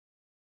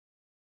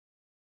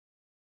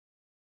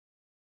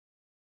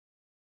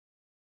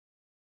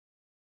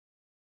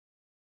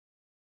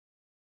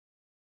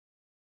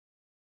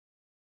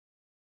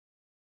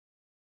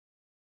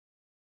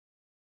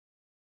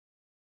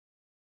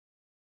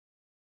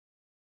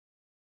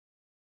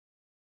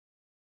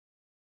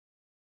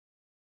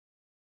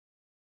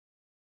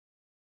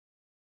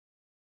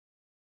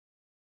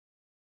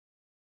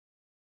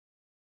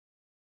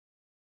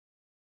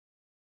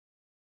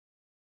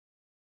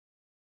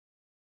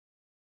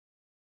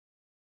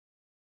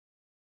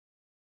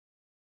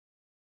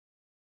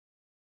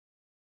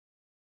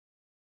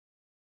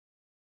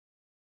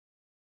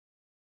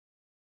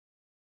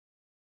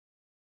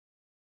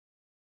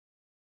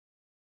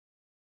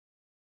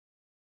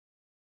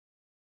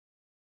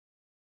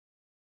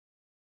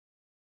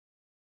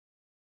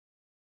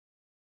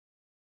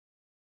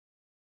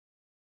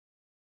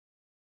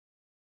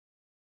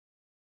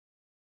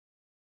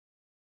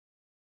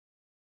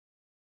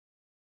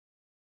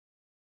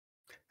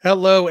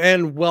Hello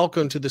and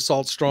welcome to the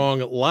Salt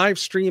Strong live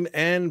stream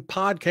and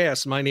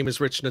podcast. My name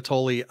is Rich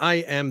Natoli. I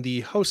am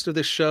the host of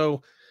this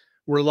show.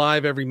 We're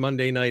live every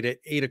Monday night at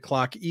 8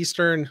 o'clock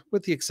Eastern,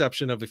 with the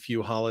exception of a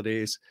few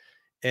holidays.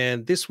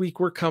 And this week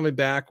we're coming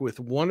back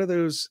with one of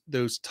those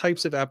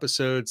types of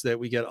episodes that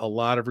we get a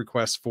lot of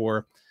requests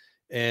for.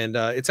 And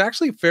it's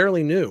actually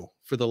fairly new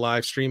for the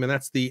live stream, and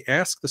that's the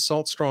Ask the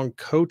Salt Strong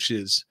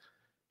Coaches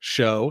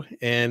show.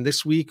 And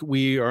this week I'm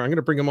going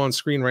to bring them on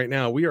screen right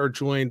now. We are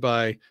joined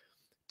by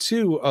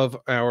two of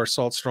our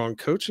Salt Strong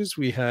coaches.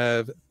 We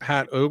have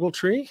Pat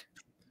Ogletree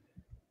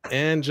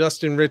and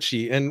Justin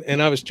Ritchey.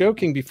 And I was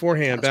joking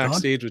beforehand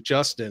backstage with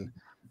Justin.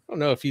 I don't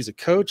know if he's a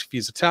coach, if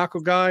he's a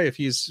tackle guy, if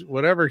he's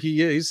whatever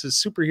he is.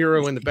 He's a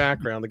superhero in the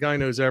background. The guy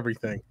knows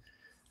everything.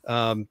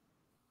 So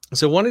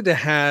wanted to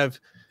have,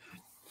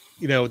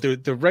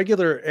 the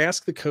regular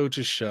Ask the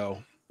Coaches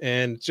show,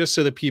 and just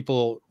so that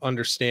people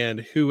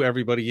understand who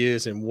everybody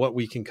is and what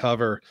we can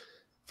cover.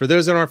 For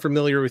those that aren't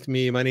familiar with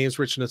me, my name is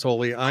Rich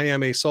Natoli. I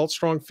am a Salt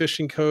Strong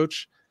fishing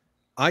coach.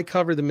 I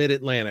cover the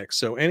Mid-Atlantic.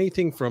 So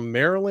anything from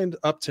Maryland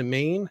up to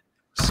Maine,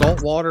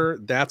 saltwater,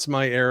 that's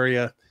my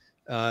area.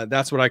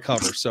 That's what I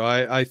cover. So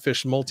I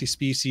fish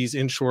multi-species,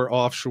 inshore,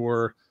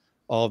 offshore,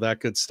 all that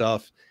good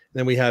stuff.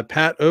 Then we have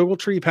Pat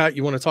Ogletree. Pat,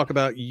 you want to talk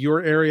about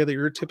your area that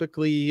you're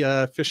typically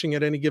fishing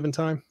at any given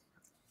time?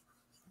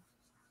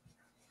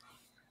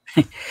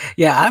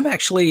 Yeah, I'm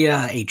actually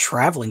a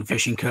traveling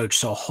fishing coach.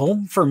 So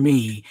home for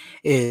me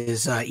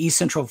is East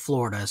Central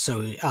Florida.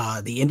 So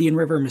the Indian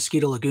River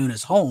Mosquito Lagoon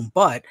is home,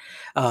 but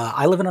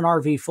I live in an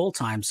RV full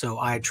time. So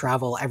I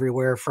travel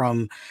everywhere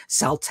from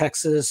South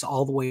Texas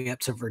all the way up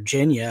to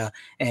Virginia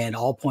and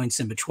all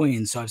points in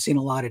between. So I've seen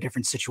a lot of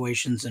different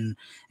situations and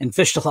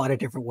fished a lot of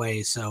different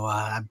ways. So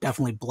I'm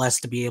definitely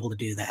blessed to be able to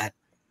do that.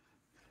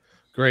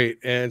 Great.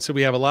 And so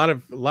we have a lot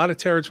of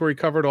territory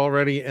covered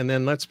already. And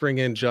then let's bring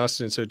in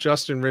Justin. So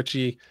Justin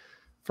Ritchey,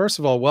 first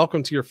of all,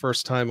 welcome to your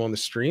first time on the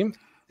stream.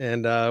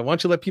 And why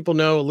don't you let people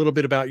know a little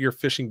bit about your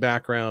fishing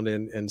background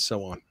and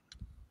so on.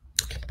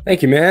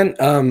 Thank you, man.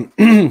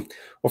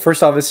 Well,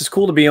 first off, this is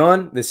cool to be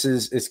on.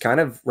 It's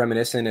kind of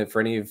reminiscent of, for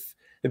any of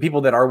the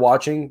people that are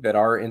watching, that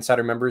are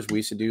insider members. We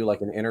used to do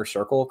like an inner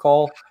circle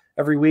call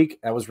every week.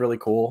 That was really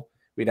cool.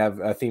 We'd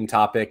have a theme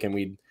topic and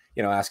we'd,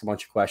 ask a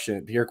bunch of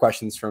questions, hear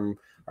questions from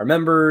our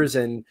members,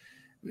 and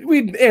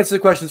we'd answer the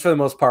questions for the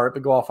most part,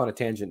 but go off on a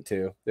tangent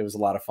too. It was a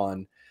lot of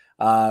fun.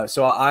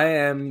 So I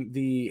am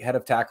the head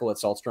of tackle at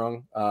Salt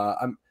Strong.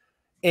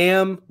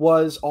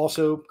 Was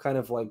also kind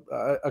of like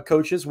a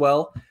coach as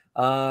well.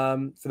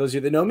 For those of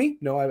you that know me,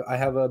 I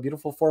have a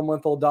beautiful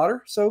 4-month-old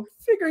daughter. So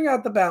figuring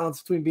out the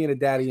balance between being a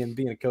daddy and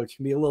being a coach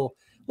can be a little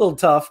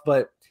tough,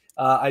 but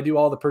I do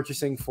all the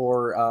purchasing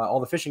for all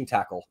the fishing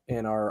tackle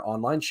in our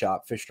online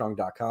shop,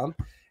 fishstrong.com.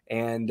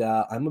 And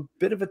I'm a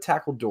bit of a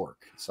tackle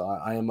dork. So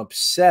I am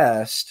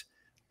obsessed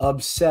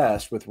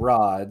with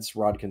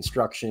rod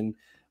construction.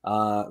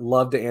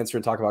 Love to answer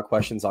and talk about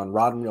questions on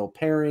rod and reel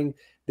pairing,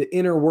 the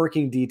inner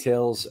working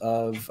details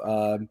of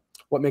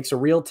what makes a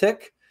reel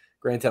tick.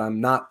 Granted,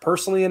 I'm not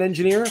personally an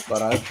engineer,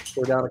 but I've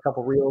thrown down a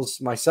couple reels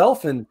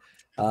myself and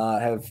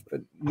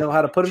know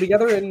how to put them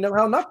together and know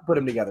how not to put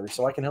them together.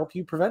 So I can help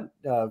you prevent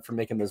from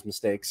making those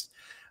mistakes.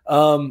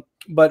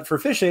 But for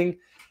fishing,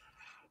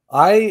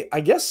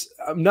 I guess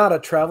I'm not a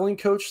traveling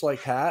coach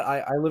like Pat.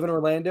 I live in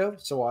Orlando,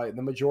 so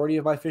the majority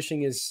of my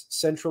fishing is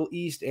central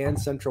east and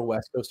central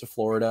west coast of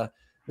Florida,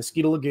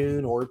 Mosquito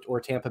Lagoon or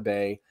Tampa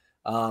Bay.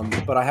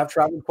 But I have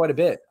traveled quite a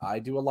bit. I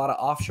do a lot of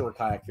offshore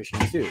kayak fishing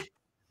too.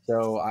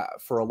 So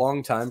for a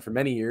long time, for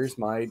many years,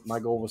 my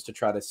goal was to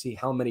try to see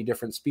how many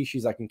different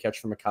species I can catch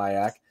from a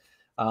kayak.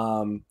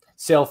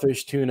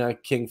 Sailfish, tuna,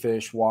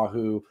 kingfish,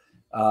 wahoo,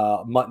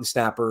 mutton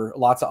snapper,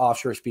 lots of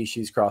offshore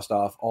species crossed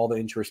off, all the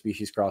inshore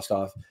species crossed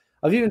off.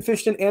 I've even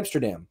fished in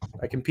Amsterdam.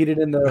 I competed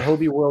in the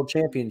Hobie World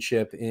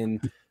Championship in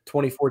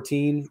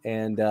 2014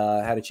 and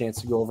had a chance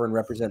to go over and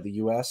represent the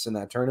U.S. in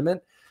that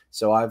tournament.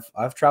 So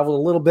I've traveled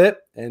a little bit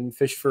and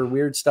fished for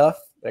weird stuff,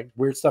 like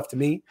weird stuff to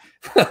me,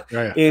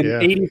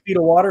 in 80 feet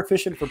of water,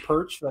 fishing for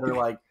perch that are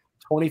like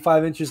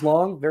 25 inches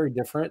long, very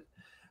different.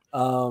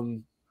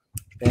 And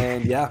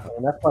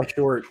that's my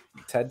short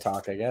TED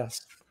talk, I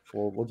guess.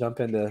 We'll jump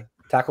into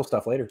tackle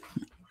stuff later.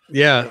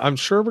 Yeah, I'm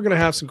sure we're going to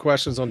have some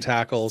questions on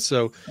tackle.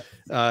 So,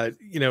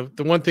 the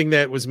one thing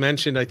that was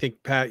mentioned, I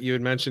think, Pat, you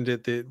had mentioned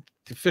it, the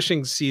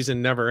fishing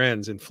season never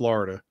ends in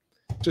Florida.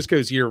 It just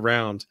goes year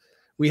round.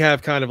 We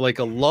have kind of like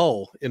a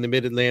lull in the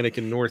Mid-Atlantic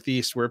and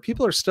Northeast where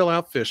people are still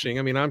out fishing.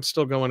 I mean, I'm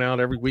still going out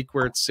every week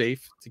where it's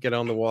safe to get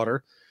on the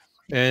water.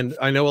 And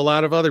I know a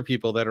lot of other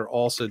people that are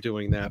also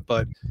doing that.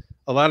 But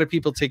a lot of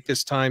people take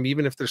this time,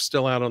 even if they're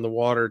still out on the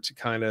water, to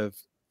kind of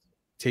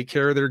take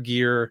care of their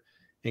gear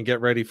and get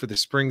ready for the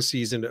spring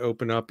season to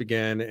open up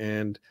again.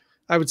 And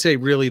I would say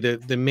really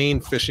the main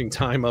fishing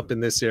time up in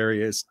this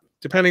area is,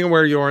 depending on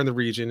where you are in the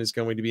region, is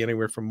going to be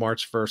anywhere from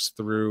March 1st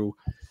through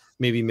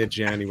maybe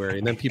mid-January.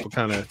 And then people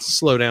kind of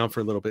slow down for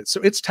a little bit. So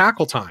it's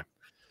tackle time,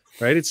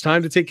 right? It's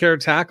time to take care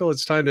of tackle.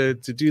 It's time to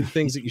do the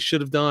things that you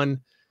should have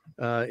done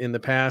in the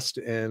past,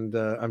 and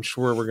I'm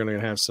sure we're going to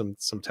have some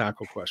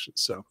tackle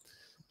questions. So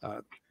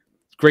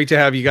great to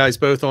have you guys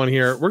both on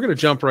here. We're going to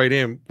jump right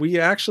in. We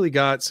actually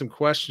got some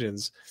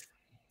questions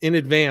in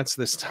advance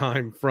this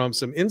time from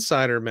some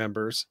insider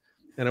members,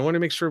 and I want to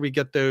make sure we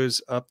get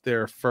those up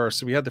there first.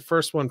 So we had the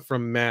first one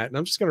from Matt, and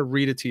I'm just going to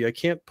read it to you. I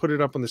can't put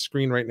it up on the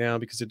screen right now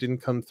because it didn't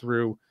come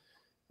through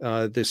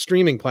the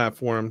streaming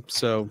platform.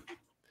 So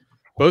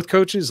both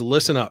coaches,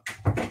 listen up.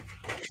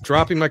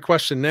 Dropping my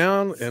question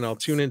now, and I'll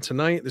tune in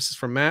tonight. This is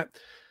from Matt.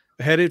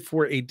 Headed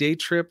for a day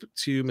trip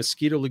to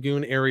Mosquito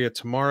Lagoon area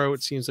tomorrow.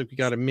 It seems like we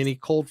got a mini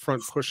cold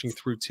front pushing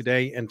through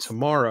today and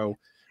tomorrow,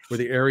 where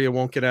the area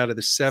won't get out of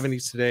the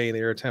 70s today and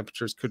the air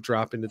temperatures could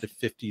drop into the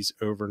 50s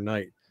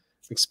overnight.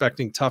 I'm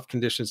expecting tough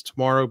conditions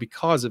tomorrow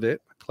because of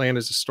it. My plan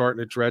is to start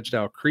in a dredged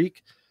out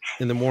creek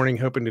in the morning,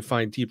 hoping to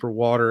find deeper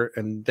water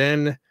and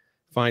then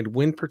find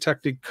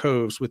wind-protected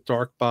coves with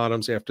dark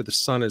bottoms after the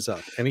sun is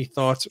up. Any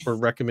thoughts or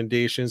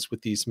recommendations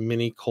with these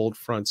mini cold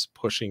fronts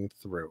pushing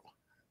through?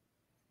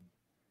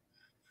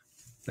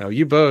 Now,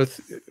 you both,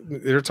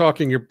 they're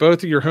talking, you're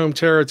both of your home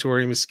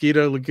territory,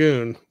 Mosquito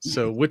Lagoon.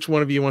 So which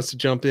one of you wants to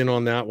jump in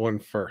on that one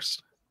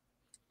first?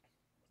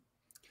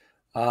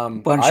 Why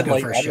don't you go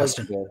first,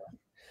 Justin?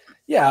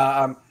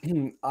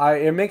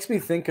 It makes me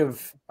think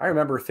of, I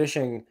remember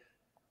fishing.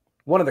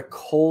 One of the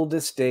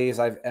coldest days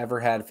I've ever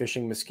had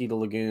fishing Mosquito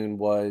Lagoon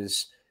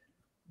was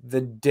the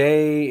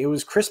day, it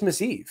was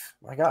Christmas Eve.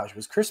 My gosh, it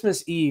was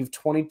Christmas Eve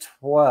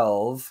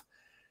 2012,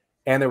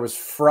 and there was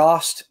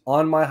frost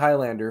on my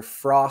Highlander,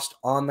 frost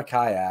on the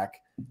kayak,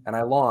 and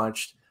I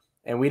launched,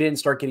 and we didn't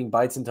start getting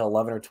bites until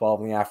 11 or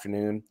 12 in the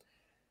afternoon.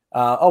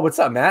 What's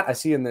up, Matt? I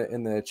see you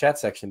in the chat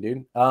section,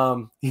 dude.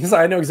 He's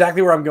like, I know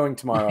exactly where I'm going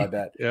tomorrow, I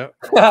bet. Yeah.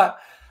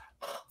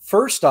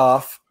 First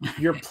off,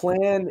 your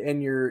plan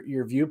and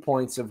your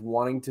viewpoints of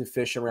wanting to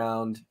fish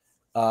around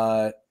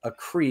a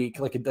creek,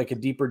 like a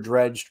deeper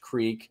dredged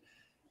creek,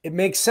 it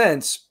makes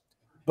sense.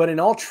 But in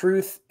all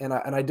truth, and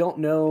I don't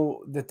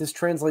know that this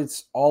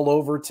translates all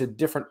over to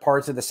different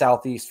parts of the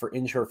Southeast for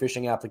inshore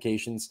fishing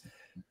applications,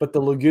 but the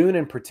lagoon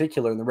in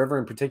particular, and the river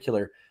in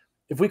particular,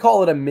 if we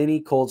call it a mini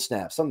cold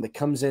snap, something that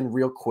comes in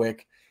real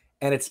quick,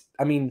 and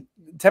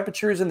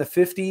temperatures in the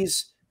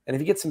 50s, and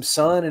if you get some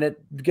sun and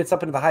it gets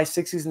up into the high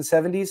 60s and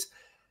 70s,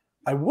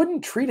 I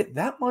wouldn't treat it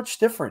that much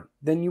different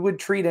than you would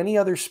treat any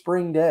other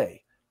spring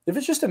day. If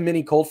it's just a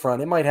mini cold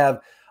front, it might have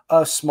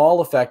a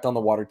small effect on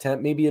the water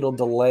temp. Maybe it'll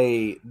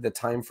delay the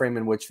time frame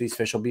in which these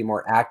fish will be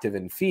more active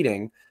in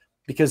feeding,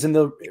 because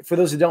for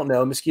those who don't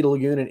know, Mosquito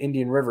Lagoon and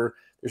Indian River,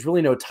 there's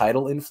really no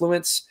tidal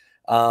influence.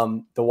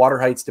 The water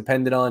height's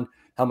dependent on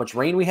how much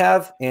rain we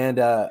have and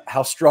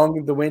how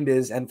strong the wind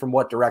is and from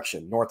what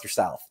direction, north or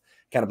south.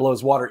 Kind of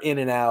blows water in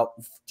and out,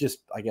 just,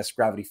 I guess,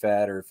 gravity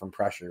fed or from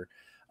pressure.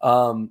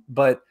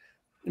 But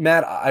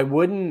Matt, I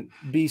wouldn't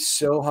be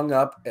so hung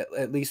up,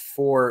 at least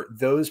for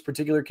those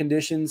particular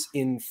conditions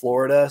in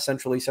Florida,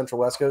 central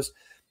west coast.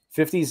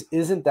 50s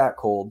isn't that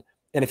cold.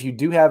 And if you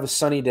do have a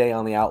sunny day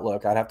on the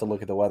outlook, I'd have to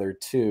look at the weather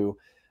too.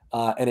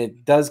 And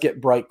it does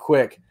get bright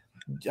quick.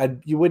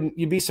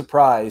 You'd be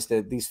surprised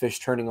at these fish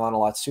turning on a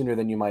lot sooner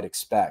than you might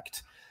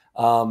expect.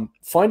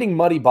 Finding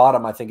muddy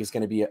bottom, I think, is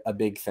going to be a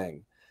big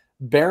thing.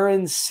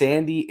 Barren,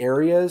 sandy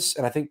areas,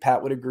 and I think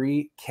Pat would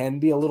agree, can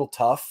be a little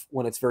tough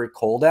when it's very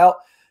cold out,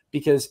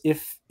 because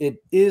if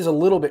it is a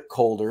little bit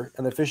colder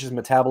and the fish's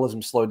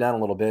metabolism slowed down a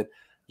little bit,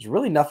 there's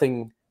really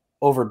nothing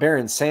over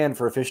barren sand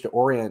for a fish to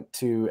orient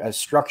to as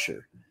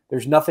structure.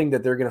 There's nothing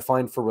that they're going to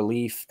find for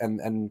relief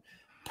and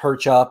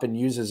perch up and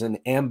use as an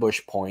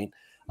ambush point.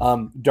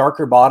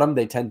 Darker bottom,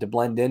 they tend to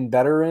blend in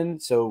better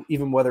in. So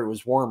even whether it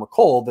was warm or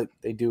cold,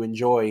 they do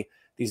enjoy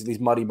these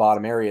muddy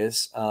bottom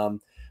areas.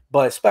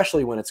 But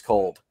especially when it's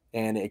cold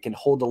and it can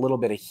hold a little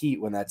bit of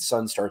heat when that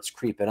sun starts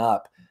creeping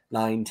up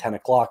 9, 10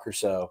 o'clock or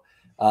so,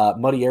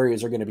 muddy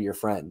areas are going to be your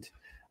friend.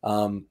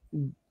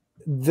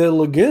 The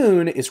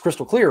lagoon is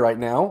crystal clear right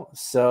now.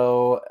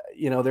 So,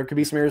 there could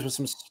be some areas with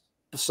some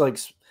like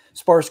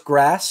sparse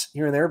grass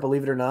here and there,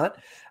 believe it or not.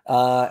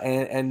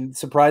 And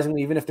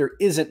surprisingly, even if there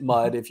isn't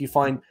mud, if you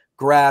find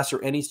grass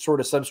or any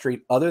sort of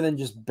substrate other than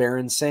just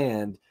barren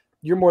sand,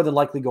 you're more than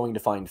likely going to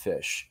find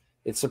fish.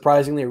 It's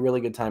surprisingly a really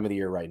good time of the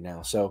year right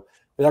now. So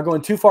without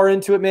going too far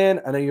into it,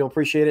 man, I know you'll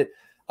appreciate it.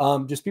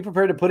 Just be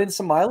prepared to put in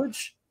some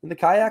mileage in the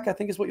kayak, I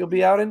think is what you'll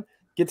be out in.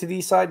 Get to the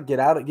east side, get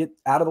out of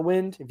the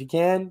wind if you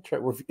can.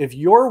 If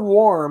you're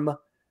warm,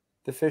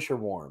 the fish are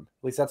warm.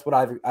 At least that's what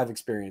I've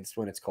experienced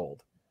when it's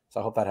cold.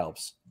 So I hope that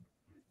helps.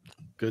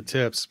 Good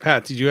tips.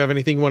 Pat, did you have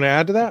anything you want to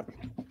add to that?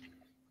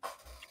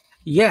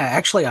 Yeah,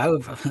 actually,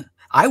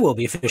 I will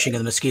be fishing in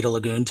the Mosquito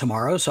Lagoon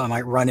tomorrow, so I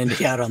might run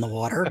into you out on the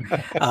water.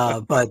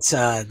 But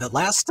the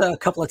last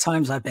couple of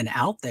times I've been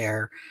out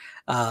there,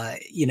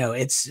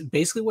 it's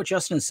basically what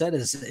Justin said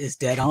is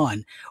dead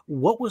on.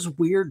 What was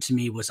weird to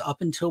me was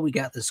up until we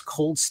got this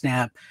cold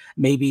snap,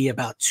 maybe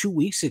about 2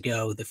 weeks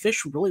ago, the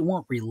fish really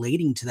weren't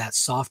relating to that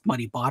soft,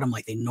 muddy bottom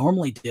like they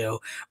normally do.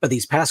 But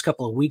these past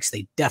couple of weeks,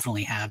 they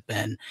definitely have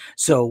been.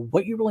 So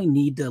what you really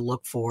need to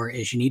look for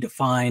is you need to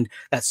find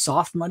that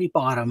soft, muddy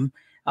bottom.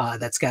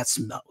 that's got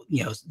some,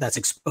 that's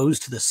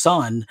exposed to the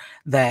sun,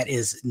 that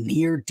is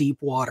near deep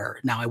water.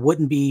 Now, I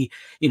wouldn't be,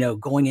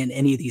 going in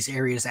any of these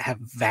areas that have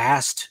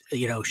vast,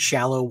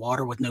 shallow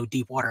water with no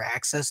deep water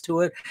access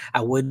to it.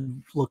 I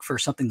would look for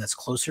something that's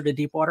closer to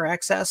deep water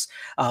access.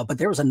 But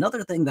there was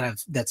another thing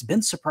that's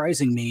been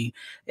surprising me,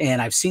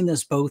 and I've seen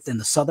this both in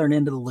the southern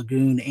end of the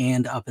lagoon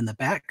and up in the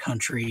back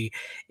country,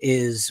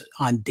 is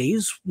on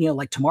days,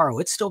 like tomorrow,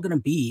 it's still going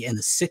to be in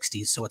the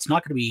 60s. So it's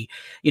not going to be,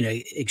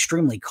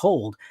 extremely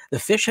cold. The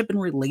fish have been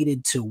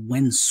related to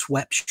wind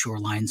swept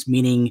shorelines,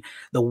 meaning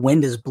the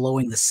wind is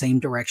blowing the same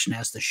direction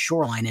as the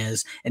shoreline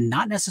is, and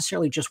not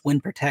necessarily just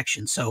wind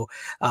protection. So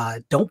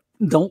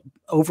don't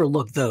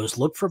overlook those.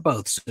 Look for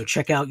both. So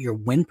check out your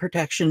wind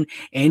protection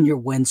and your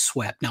wind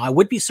swept. Now, I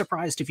would be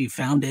surprised if you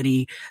found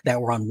any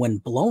that were on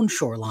wind blown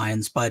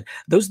shorelines, but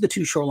those are the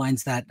two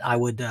shorelines that I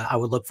would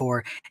look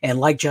for. And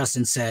like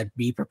Justin said,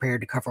 be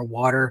prepared to cover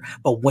water.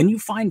 But when you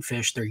find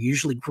fish, they're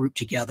usually grouped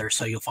together,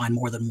 so you'll find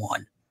more than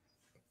one.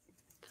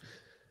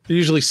 They're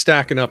usually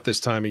stacking up this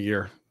time of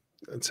year.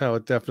 That's how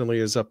it definitely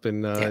is up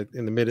in the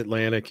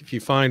Mid-Atlantic. If you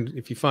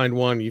find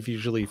one, you've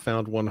usually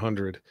found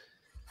 100.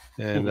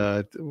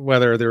 And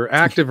whether they're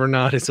active or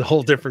not is a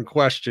whole different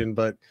question.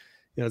 But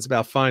it's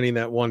about finding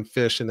that one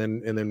fish and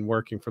then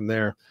working from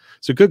there.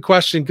 So good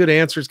question, good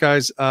answers,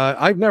 guys.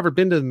 I've never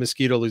been to the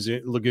Mosquito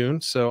Lagoon,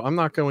 so I'm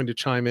not going to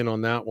chime in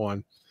on that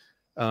one.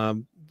 But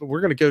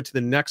we're going to go to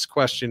the next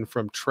question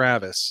from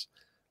Travis,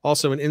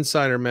 also an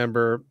insider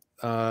member.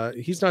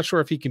 He's not sure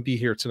if he can be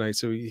here tonight,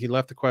 so he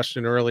left the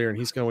question earlier, and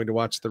he's going to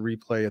watch the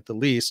replay at the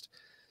least.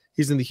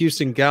 He's in the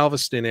Houston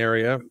Galveston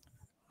area.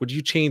 Would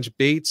you change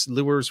baits,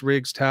 lures,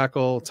 rigs,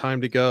 tackle,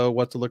 time to go,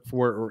 what to look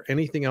for, or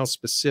anything else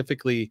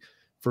specifically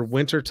for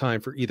winter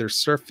time for either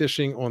surf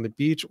fishing on the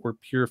beach or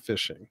pure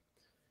fishing?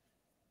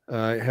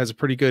 It has a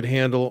pretty good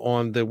handle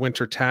on the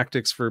winter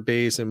tactics for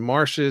bays and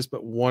marshes,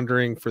 but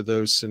wondering for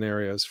those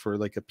scenarios for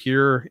like a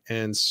pure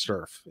and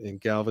surf in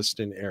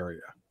Galveston area.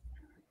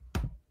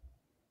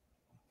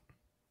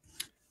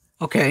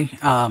 Okay,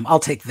 I'll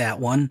take that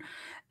one.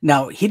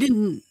 Now, he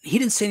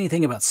didn't say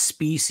anything about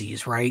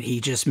species, right?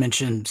 He just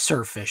mentioned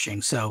surf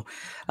fishing. So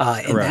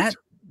in that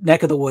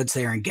neck of the woods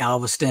there in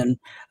Galveston,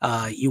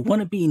 you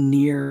want to be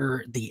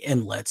near the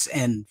inlets.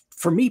 And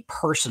for me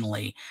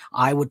personally,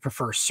 I would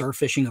prefer surf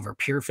fishing over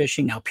pure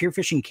fishing. Now, pure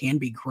fishing can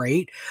be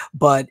great,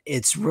 but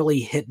it's really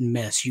hit and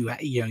miss.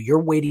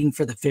 You're waiting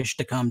for the fish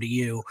to come to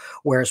you,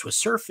 whereas with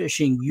surf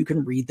fishing, you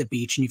can read the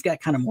beach and you've got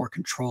kind of more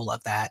control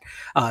of that.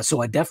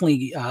 So I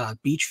definitely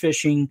beach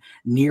fishing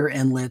near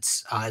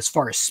inlets. As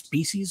far as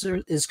species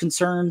is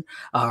concerned,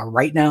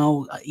 right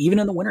now, even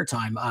in the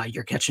wintertime,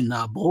 you're catching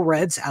bull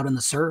reds out in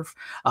the surf.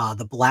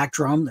 The black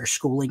drum, they're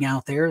schooling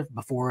out there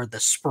before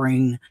the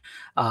spring,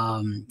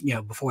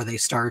 before they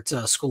start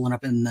schooling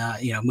up and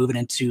moving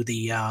into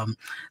the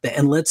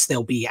inlets.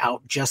 They'll be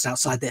out just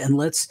outside the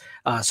inlets.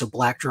 So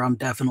black drum,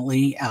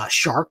 definitely.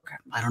 Shark,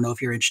 I don't know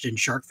if you're interested in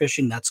shark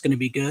fishing, that's going to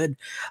be good.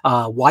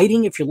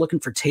 Whiting, if you're looking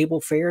for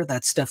table fare,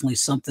 that's definitely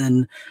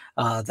something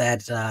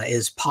that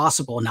is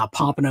possible. Now,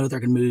 Pompano, they're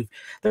going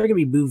to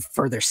be moved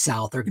further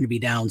south. They're going to be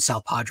down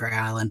South Padre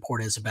Island,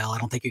 Port Isabel. I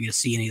don't think you're going to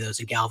see any of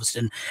those in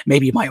Galveston.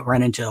 Maybe you might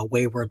run into a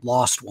wayward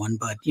lost one,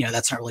 but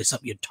that's not really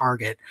something you'd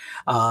target.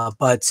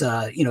 But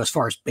as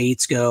far as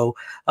baits go,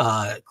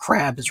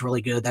 crab is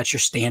really good. That's your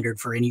standard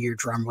for any of your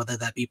drum, whether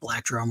that be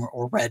black drum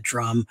or red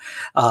drum.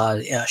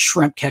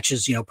 Shrimp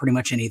catches pretty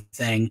much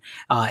anything,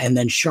 and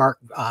then shark,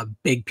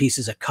 big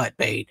pieces of cut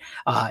bait.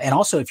 And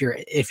also,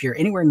 if you're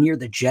anywhere near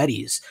the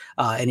jetties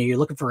and you're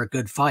looking for a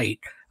good fight,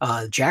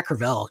 Jack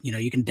Crevalle,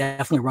 you can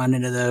definitely run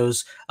into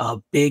those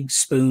big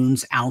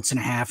spoons, 1.5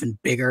 ounces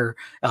and bigger.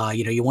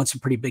 You want some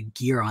pretty big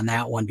gear on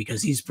that one,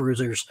 because these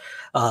bruisers,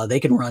 they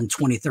can run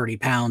 20-30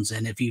 pounds.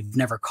 And if you've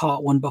never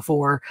caught one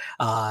before,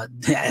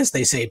 as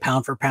they say,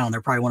 pound for pound,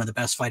 they're probably one of the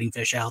best fighting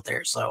fish out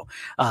there. So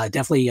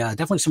definitely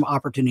some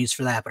opportunities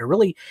for that. But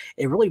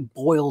it really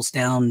boils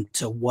down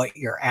to what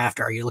you're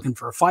after. Are you looking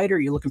for a fight, or are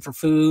you looking for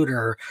food,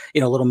 or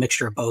a little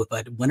mixture of both?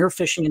 But winter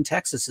fishing in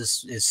Texas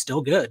is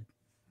still good.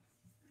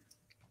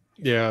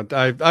 Yeah,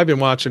 I've been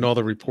watching all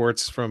the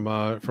reports from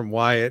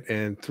Wyatt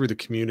and through the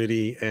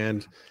community,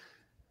 and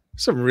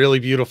some really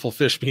beautiful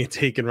fish being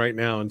taken right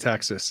now in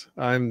Texas.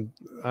 I'm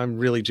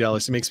really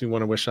jealous. It makes me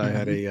want to wish I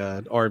had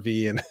a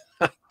RV and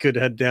I could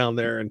head down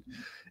there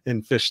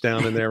and fish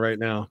down in there right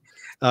now.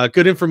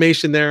 Good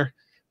information there.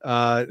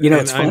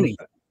 It's funny.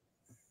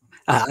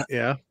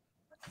 Yeah.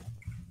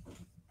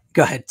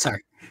 Go ahead.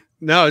 Sorry.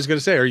 No, I was going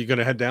to say, are you going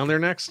to head down there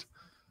next?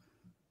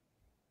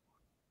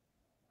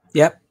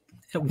 Yep.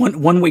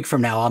 One week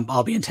from now,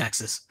 I'll be in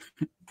Texas.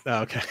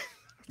 Okay.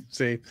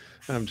 See,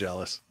 I'm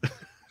jealous.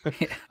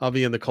 I'll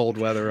be in the cold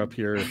weather up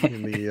here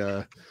in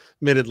the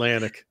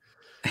Mid-Atlantic.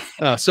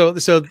 So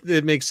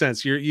it makes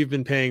sense. You've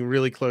been paying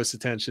really close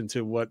attention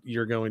to what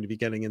you're going to be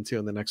getting into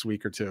in the next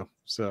week or two.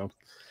 So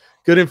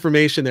good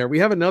information there. We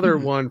have another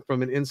one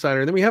from an insider,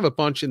 and then we have a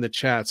bunch in the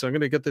chat. So I'm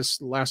going to get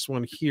this last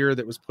one here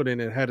that was put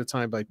in ahead of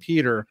time by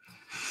Peter.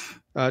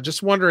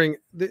 Just wondering,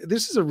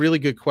 this is a really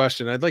good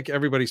question. I'd like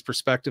everybody's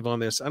perspective on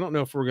this. I don't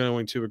know if we're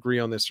going to agree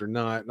on this or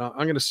not. Now,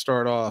 I'm going to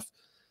start off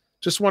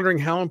just wondering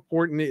how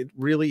important it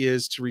really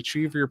is to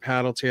retrieve your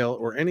paddle tail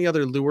or any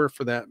other lure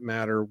for that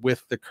matter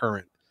with the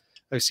current.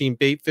 I've seen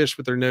bait fish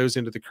with their nose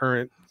into the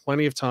current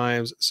plenty of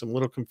times. So I'm a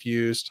little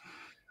confused.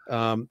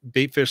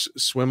 Bait fish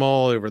swim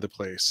all over the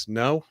place.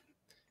 No?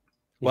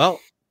 Well,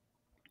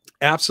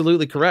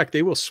 absolutely correct.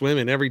 They will swim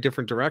in every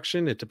different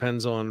direction. It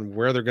depends on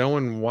where they're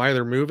going, why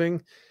they're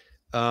moving.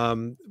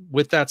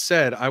 With that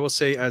said, I will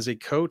say as a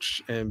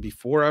coach, and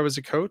before I was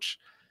a coach,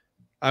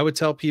 I would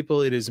tell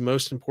people it is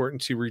most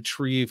important to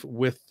retrieve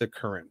with the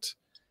current.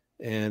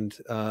 And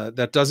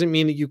that doesn't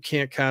mean that you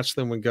can't catch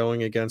them when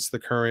going against the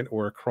current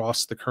or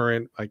across the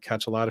current. I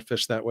catch a lot of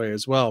fish that way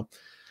as well.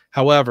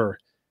 However,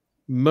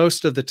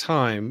 most of the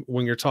time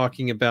when you're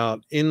talking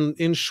about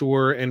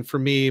inshore, and for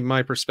me,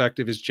 my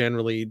perspective is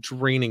generally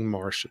draining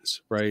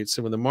marshes, right?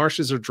 So when the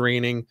marshes are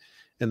draining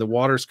and the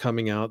water's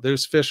coming out,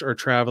 those fish are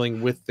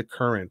traveling with the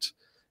current,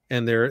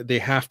 and they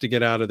have to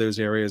get out of those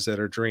areas that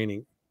are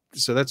draining.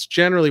 So that's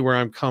generally where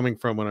I'm coming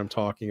from when I'm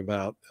talking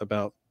about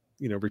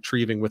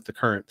retrieving with the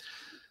current.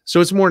 So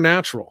it's more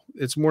natural.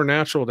 It's more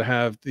natural to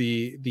have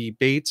the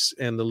baits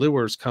and the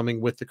lures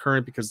coming with the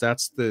current, because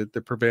that's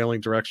the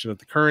prevailing direction of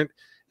the current,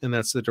 and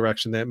that's the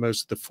direction that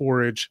most of the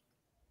forage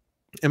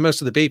and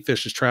most of the bait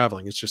fish is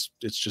traveling. It's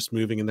just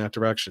moving in that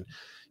direction.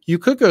 You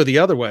could go the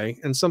other way,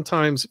 and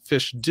sometimes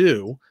fish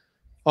do.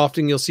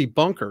 Often you'll see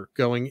bunker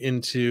going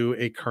into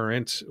a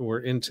current or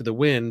into the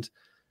wind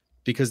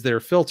because they're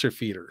filter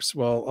feeders.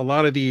 Well, a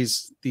lot of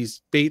these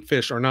bait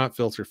fish are not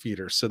filter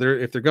feeders. So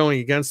if they're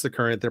going against the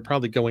current, they're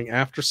probably going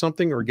after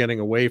something or getting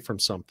away from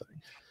something.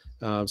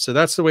 So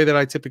that's the way that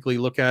I typically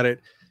look at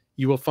it.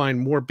 You will find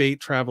more bait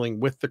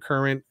traveling with the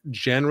current,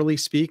 generally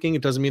speaking.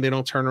 It doesn't mean they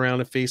don't turn around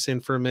and face in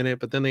for a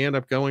minute, but then they end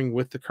up going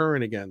with the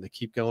current again. They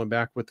keep going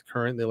back with the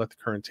current. They let the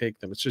current take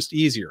them. It's just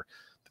easier.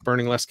 They're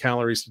burning less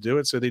calories to do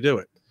it, so they do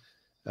it.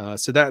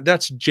 So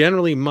that's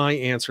generally my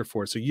answer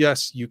for it. So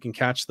yes, you can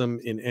catch them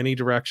in any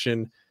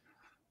direction,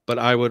 but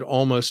I would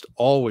almost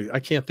always,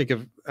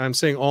 I'm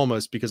saying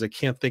almost because I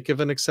can't think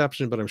of an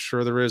exception, but I'm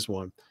sure there is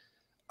one.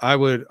 I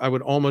would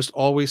almost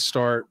always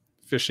start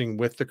fishing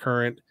with the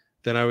current,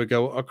 then I would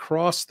go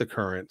across the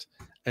current,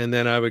 and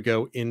then I would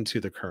go into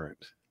the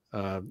current,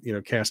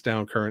 cast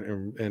down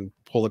current and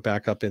pull it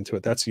back up into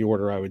it. That's the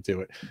order I would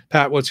do it.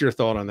 Pat, what's your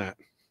thought on that?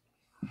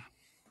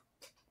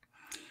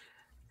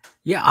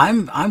 Yeah,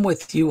 I'm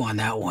with you on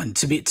that one.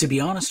 To be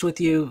honest with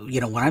you,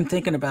 when I'm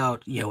thinking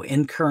about,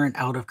 in current,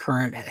 out of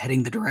current,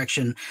 heading the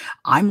direction,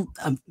 I'm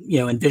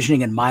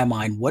envisioning in my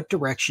mind what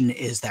direction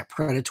is that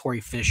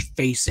predatory fish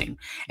facing,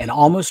 and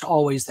almost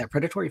always that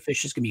predatory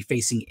fish is going to be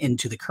facing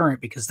into the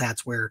current because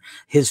that's where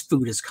his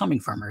food is coming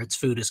from or its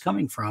food is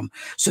coming from.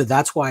 So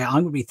that's why I'm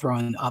going to be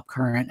throwing up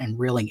current and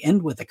reeling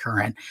in with the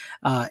current,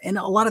 and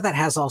a lot of that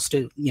has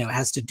also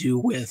has to do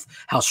with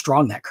how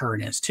strong that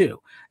current is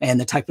too, and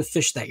the type of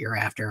fish that you're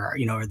after.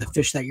 Or the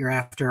fish that you're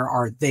after,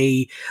 are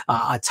they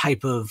a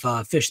type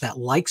of fish that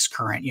likes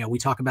current? We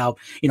talk about,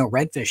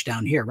 redfish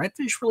down here.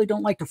 Redfish really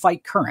don't like to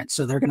fight current,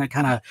 so they're going to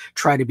kind of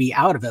try to be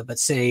out of it. But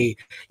say,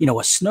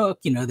 a snook,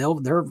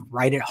 they're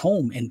right at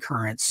home in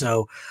current.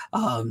 So,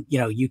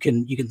 you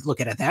can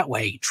look at it that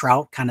way.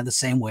 Trout, kind of the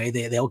same way.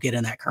 They'll get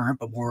in that current,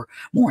 but more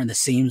in the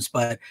seams.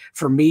 But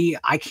for me,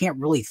 I can't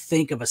really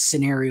think of a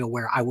scenario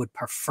where I would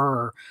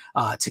prefer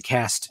to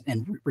cast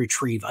and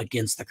retrieve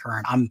against the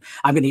current. I'm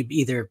going to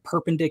be either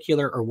perpendicular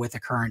or with a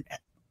current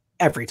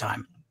every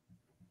time.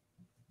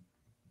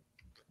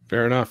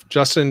 Fair enough.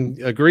 Justin,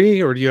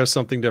 agree, or do you have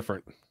something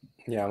different?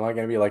 Yeah, am I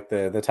going to be like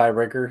the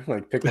tiebreaker,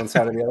 like pick one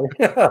side or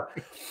the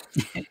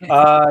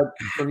other?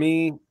 For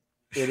me,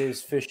 it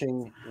is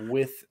fishing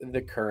with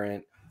the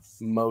current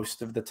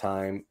most of the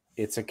time.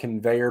 It's a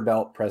conveyor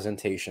belt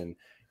presentation.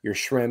 Your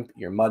shrimp,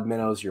 your mud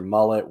minnows, your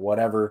mullet,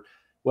 whatever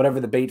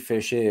the bait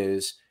fish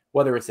is,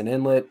 whether it's an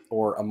inlet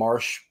or a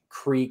marsh,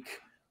 creek,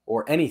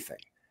 or anything.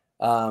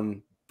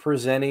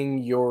 Presenting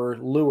your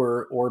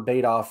lure or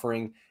bait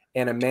offering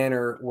in a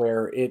manner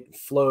where it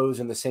flows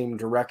in the same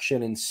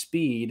direction and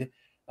speed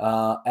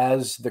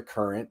as the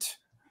current.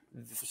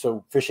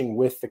 So fishing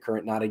with the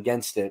current, not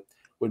against it,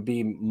 would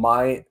be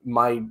my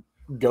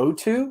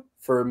go-to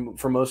for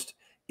most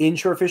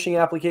inshore fishing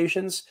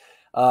applications.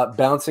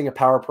 Bouncing a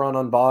power prawn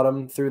on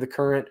bottom through the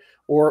current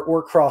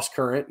or cross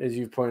current, as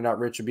you've pointed out,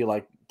 Rich, would be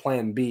like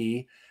plan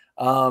B.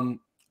 I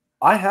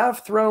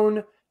have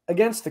thrown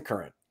against the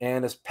current.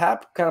 And as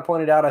Pat kind of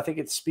pointed out, I think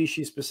it's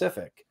species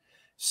specific.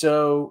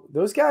 So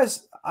those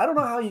guys, I don't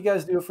know how you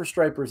guys do it for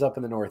stripers up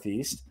in the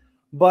Northeast,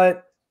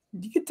 but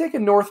you could take a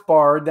north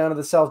bar down to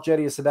the south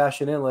jetty of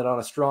Sebastian Inlet on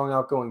a strong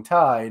outgoing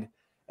tide,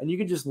 and you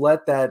could just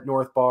let that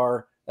north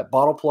bar, that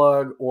bottle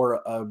plug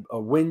or a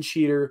wind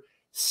cheater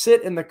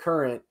sit in the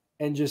current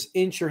and just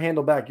inch your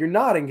handle back. You're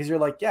nodding because you're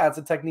like, yeah, it's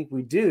a technique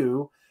we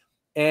do.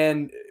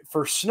 And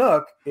for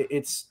snook,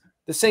 it's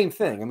the same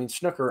thing. I mean,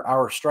 snooker,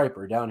 our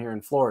striper down here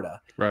in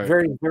Florida, Right.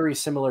 very, very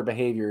similar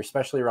behavior,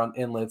 especially around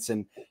inlets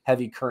and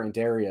heavy current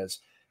areas.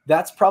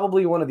 That's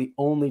probably one of the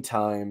only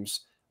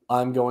times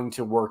I'm going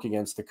to work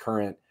against the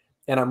current.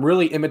 And I'm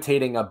really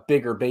imitating a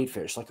bigger bait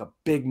fish, like a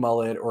big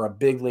mullet or a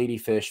big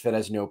ladyfish that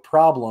has no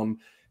problem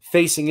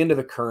facing into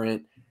the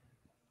current.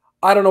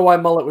 I don't know why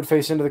mullet would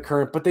face into the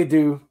current, but they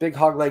do. Big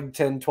hog leg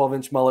 10,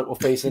 12-inch mullet will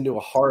face into a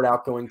hard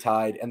outgoing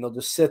tide, and they'll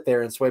just sit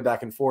there and sway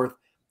back and forth.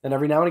 And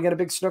every now and again, a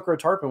big snook or a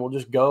tarpon will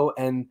just go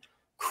and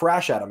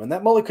crash at them. And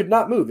that mullet could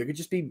not move. It could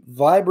just be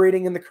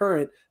vibrating in the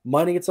current,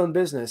 minding its own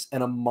business,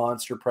 and a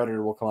monster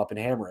predator will come up and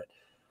hammer it.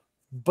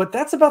 But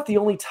that's about the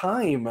only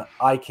time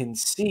I can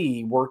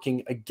see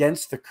working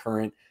against the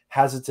current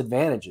has its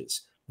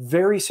advantages.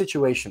 Very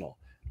situational.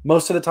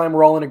 Most of the time,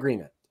 we're all in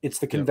agreement. It's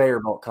the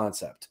conveyor belt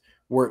concept.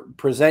 Where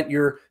present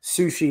your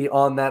sushi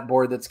on that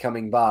board that's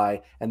coming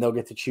by, and they'll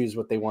get to choose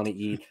what they want to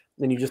eat.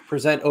 Then you just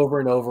present over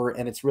and over,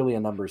 and it's really a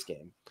numbers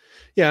game.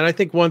 Yeah, and I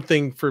think one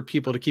thing for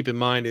people to keep in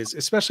mind is,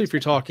 especially if you're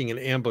talking an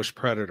ambush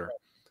predator,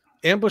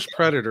 ambush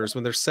predators,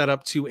 when they're set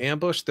up to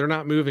ambush, they're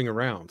not moving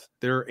around.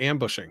 They're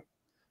ambushing.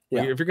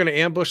 Yeah. If you're going to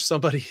ambush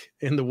somebody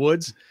in the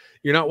woods,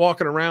 you're not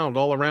walking around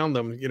all around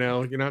them. You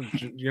know,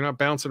 you're not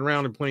bouncing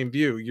around in plain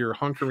view. You're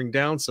hunkering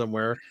down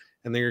somewhere,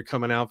 and then you're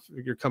coming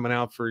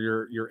out for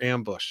your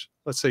ambush.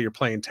 Let's say you're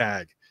playing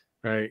tag,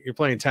 right? You're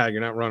playing tag.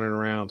 You're not running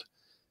around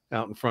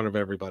out in front of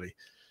everybody.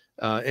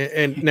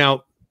 And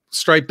now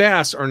striped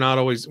bass are not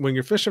always, when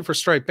you're fishing for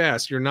striped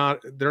bass, they're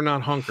not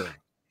hunkering,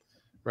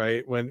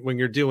 right? When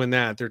you're doing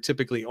that, they're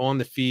typically on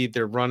the feed,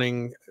 they're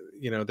running,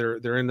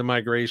 they're in the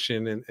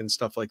migration and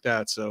stuff like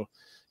that. So,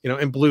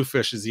 and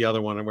bluefish is the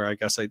other one where I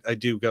guess I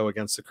do go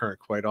against the current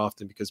quite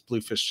often, because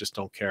bluefish just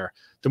don't care.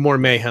 The more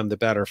mayhem, the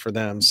better for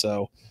them.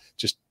 So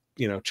just,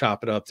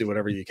 chop it up, do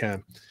whatever you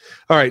can.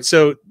 All right.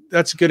 So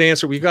that's a good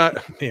answer. We've got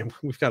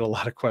a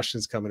lot of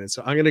questions coming in.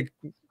 So I'm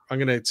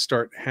going to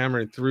start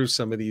hammering through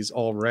some of these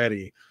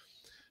already.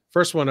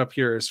 First one up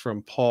here is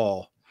from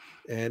Paul.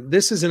 And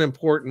this is an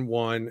important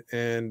one,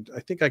 and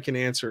I think I can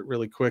answer it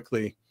really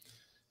quickly.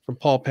 From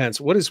Paul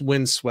Pence, what is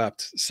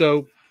windswept?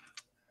 So,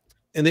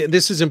 and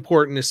this is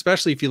important,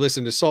 especially if you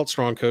listen to Salt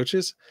Strong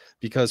coaches,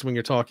 because when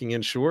you're talking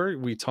inshore,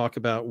 we talk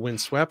about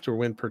windswept or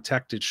wind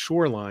protected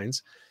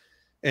shorelines.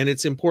 And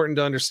it's important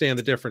to understand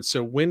the difference.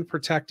 So wind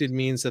protected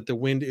means that the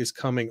wind is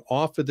coming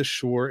off of the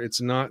shore. It's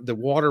not, the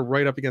water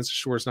right up against the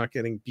shore is not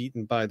getting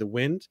beaten by the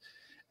wind.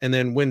 And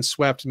then wind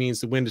swept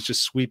means the wind is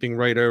just sweeping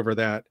right over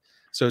that.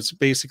 So it's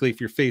basically, if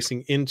you're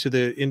facing into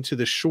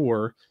the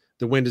shore,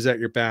 the wind is at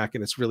your back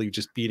and it's really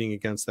just beating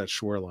against that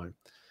shoreline.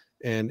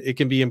 And it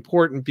can be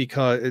important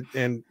because,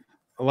 and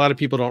a lot of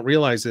people don't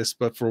realize this,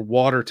 but for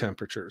water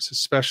temperatures,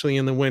 especially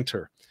in the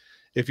winter,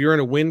 if you're in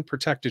a wind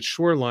protected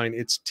shoreline,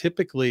 it's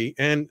typically,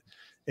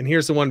 and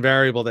here's the one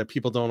variable that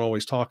people don't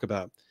always talk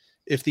about.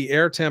 If the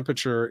air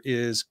temperature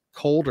is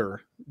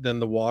colder than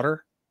the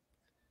water,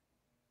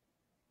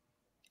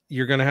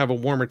 you're going to have a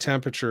warmer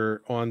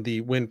temperature on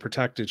the wind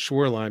protected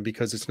shoreline,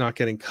 because it's not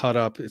getting cut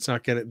up.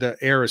 The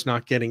air is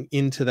not getting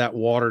into that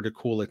water to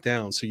cool it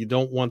down. So you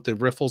don't want the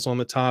riffles on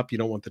the top. You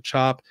don't want the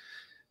chop,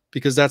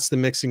 because that's the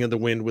mixing of the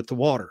wind with the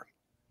water.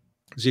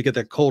 So you get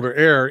that colder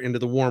air into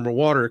the warmer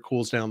water, it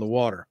cools down the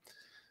water.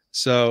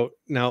 So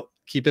now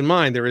keep in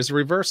mind, there is a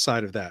reverse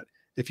side of that.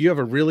 If you have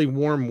a really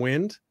warm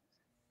wind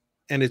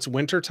and it's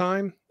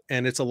wintertime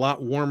and it's a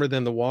lot warmer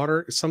than the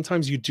water,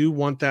 sometimes you do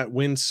want that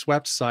wind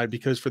swept side,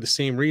 because for the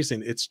same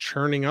reason, it's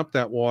churning up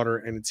that water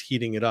and it's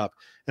heating it up.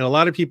 And a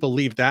lot of people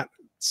leave that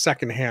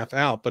second half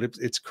out, but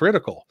it's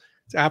critical.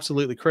 It's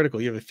absolutely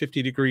critical. You have a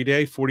 50-degree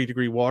day,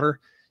 40-degree water.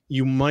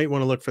 You might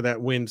want to look for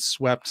that wind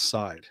swept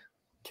side.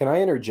 Can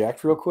I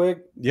interject real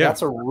quick? Yeah.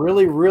 That's a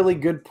really, really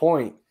good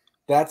point.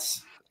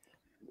 That's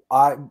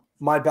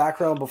my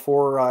background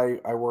before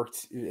I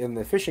worked in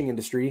the fishing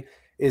industry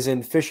is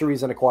in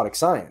fisheries and aquatic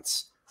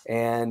science.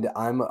 And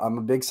I'm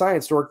a big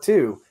science dork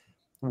too.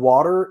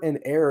 Water and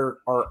air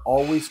are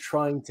always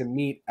trying to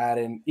meet at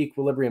an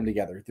equilibrium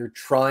together. They're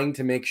trying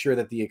to make sure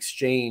that the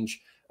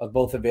exchange of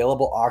both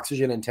available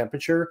oxygen and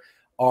temperature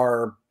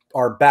are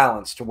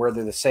balanced to where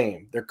they're the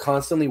same. They're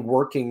constantly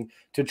working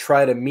to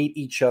try to meet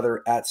each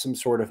other at some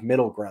sort of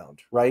middle ground,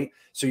 right?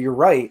 So you're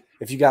right.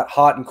 If you got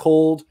hot and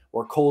cold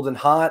or cold and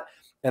hot,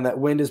 and that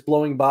wind is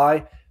blowing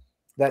by,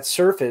 that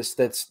surface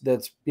that's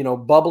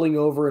bubbling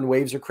over and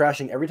waves are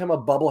crashing. Every time a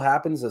bubble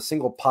happens, a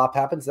single pop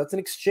happens, that's an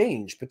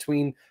exchange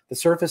between the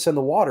surface and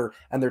the water,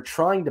 and they're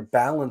trying to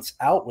balance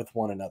out with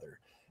one another.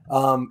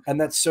 And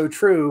that's so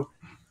true.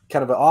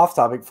 Kind of an off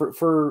topic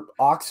for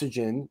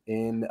oxygen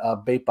in a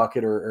bait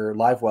bucket or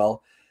live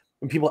well.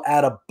 When people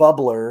add a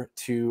bubbler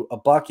to a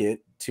bucket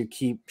to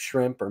keep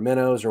shrimp or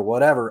minnows or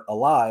whatever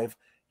alive,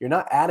 you're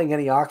not adding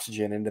any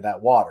oxygen into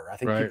that water. I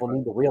think people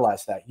need to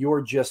realize that.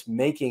 You're just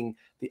making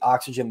the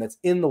oxygen that's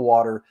in the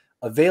water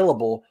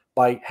available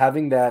by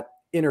having that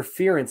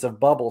interference of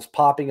bubbles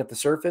popping at the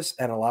surface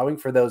and allowing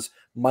for those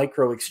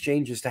micro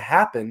exchanges to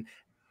happen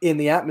in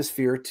the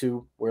atmosphere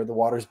to where the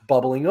water's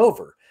bubbling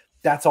over.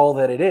 That's all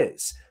that it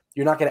is.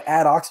 You're not going to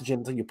add oxygen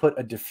until you put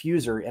a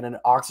diffuser and an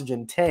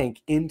oxygen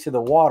tank into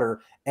the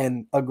water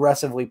and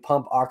aggressively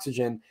pump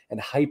oxygen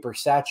and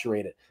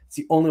hypersaturate it. It's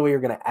the only way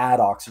you're going to add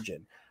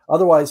oxygen.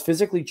 Otherwise,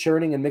 physically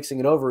churning and mixing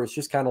it over is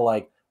just kind of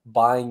like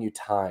buying you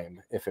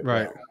time, if it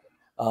right.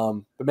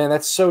 will. But man,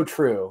 that's so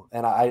true.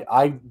 And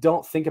I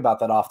don't think about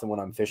that often when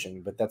I'm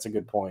fishing, but that's a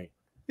good point.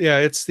 Yeah,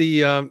 it's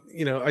the,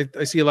 you know,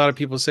 I see a lot of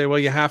people say, well,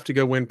 you have to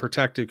go wind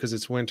protected because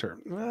it's winter.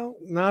 Well,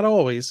 not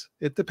always.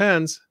 It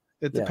depends.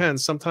 It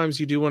depends. Sometimes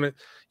you do want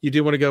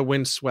to go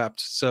wind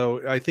swept.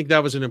 So I think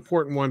that was an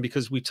important one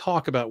because we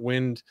talk about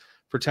wind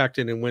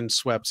protected and wind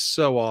swept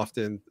so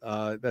often.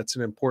 That's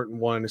an important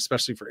one,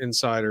 especially for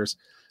insiders,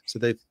 so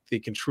they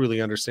can truly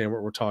understand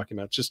what we're talking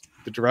about. Just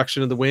the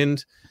direction of the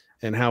wind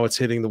and how it's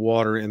hitting the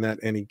water in that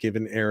any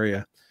given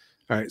area.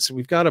 All right, so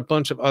we've got a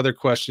bunch of other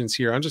questions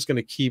here. I'm just going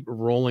to keep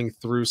rolling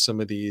through some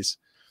of these.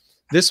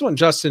 This one,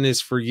 Justin, is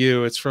for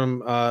you. It's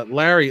from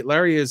Larry.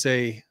 Larry is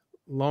a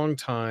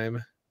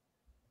longtime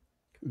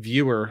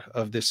viewer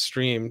of this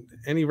stream.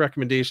 Any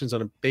recommendations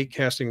on a bait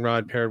casting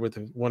rod paired with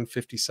a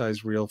 150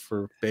 size reel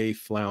for bay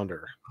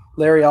flounder?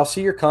 Larry, I'll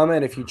see your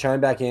comment if you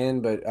chime back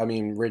in, but I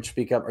mean, Rich,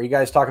 speak up. Are you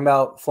guys talking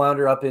about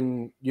flounder up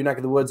in your neck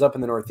of the woods up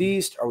in the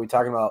Northeast? Are we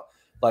talking about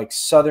like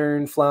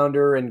southern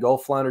flounder and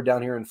Gulf flounder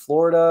down here in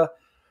Florida?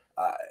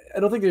 I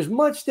don't think there's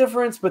much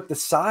difference, but the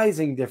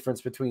sizing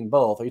difference between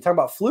both. Are you talking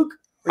about fluke?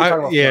 Yeah,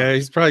 flounder?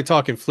 he's probably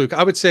talking fluke.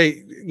 I would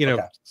say, you know,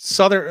 Okay.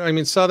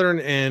 southern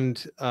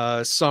and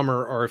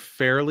summer are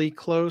fairly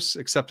close,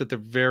 except at the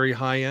very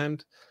high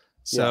end.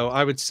 So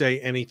I would say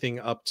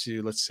anything up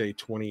to, let's say,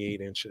 28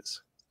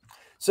 inches.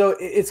 So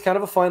it's kind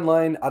of a fine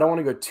line. I don't want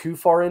to go too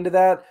far into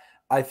that.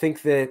 I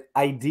think that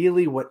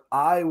ideally what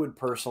I would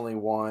personally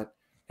want,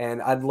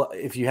 and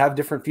if you have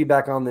different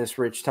feedback on this,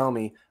 Rich, tell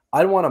me,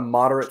 I'd want a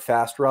moderate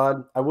fast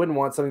rod. I wouldn't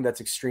want something that's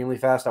extremely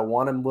fast. I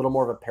want a little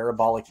more of a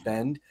parabolic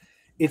bend.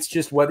 It's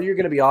just whether you're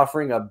going to be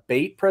offering a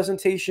bait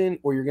presentation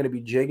or you're going to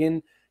be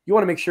jigging, you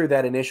want to make sure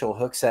that initial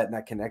hook set and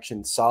that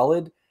connection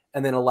solid,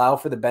 and then allow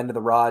for the bend of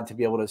the rod to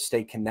be able to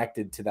stay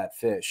connected to that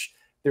fish.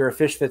 There are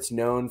fish that's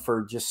known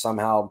for just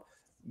somehow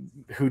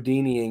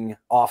Houdiniing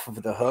off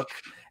of the hook,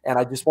 and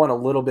I just want a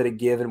little bit of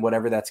give in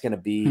whatever that's going to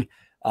be.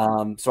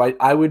 So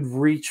I would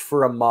reach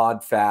for a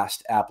mod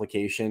fast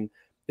application.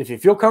 If you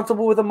feel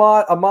comfortable with a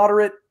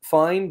moderate,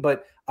 fine,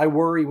 but I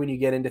worry when you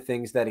get into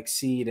things that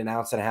exceed 1.5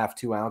 ounces,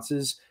 2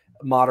 ounces,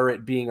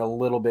 moderate being a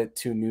little bit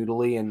too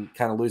noodly and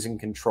kind of losing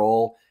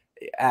control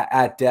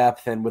at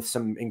depth and with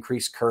some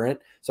increased current.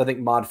 So I think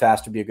mod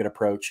fast would be a good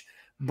approach.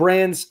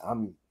 Brands,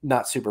 I'm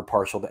not super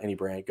partial to any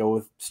brand. Go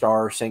with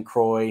Star, St.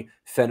 Croix,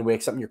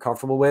 Fenwick, something you're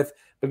comfortable with,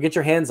 but get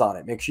your hands on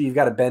it. Make sure you've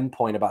got a bend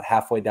point about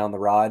halfway down the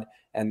rod,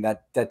 and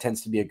that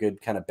tends to be a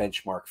good kind of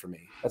benchmark for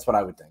me. That's what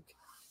I would think.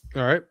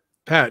 All right.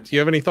 Pat, do you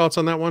have any thoughts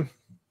on that one?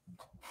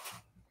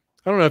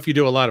 I don't know if you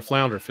do a lot of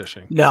flounder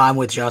fishing. No, I'm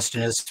with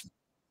Justin.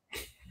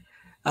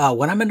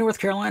 When I'm in North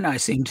Carolina, I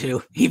seem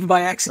to, even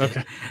by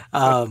accident.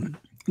 Okay.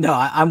 No,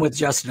 I'm with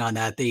Justin on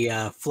that.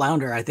 The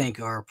flounder, I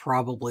think, are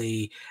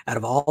probably, out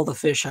of all the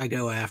fish I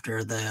go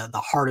after, the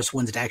hardest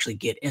ones to actually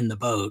get in the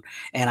boat.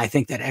 And I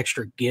think that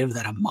extra give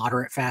that a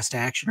moderate fast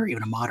action or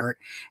even a moderate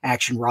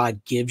action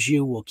rod gives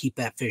you will keep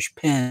that fish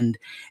pinned.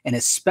 And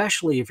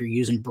especially if you're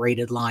using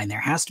braided line, there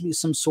has to be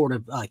some sort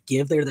of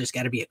give there. There's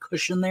got to be a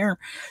cushion there.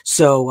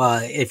 So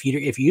if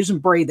you're using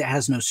braid that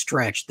has no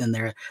stretch, then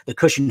the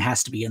cushion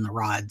has to be in the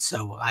rod.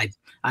 So I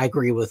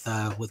agree with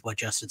what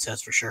Justin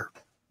says for sure.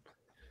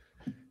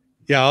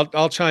 Yeah,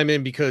 I'll chime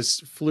in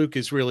because fluke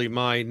is really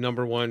my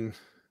 #1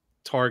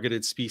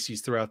 targeted species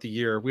throughout the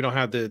year. We don't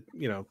have the,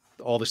 you know,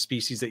 all the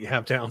species that you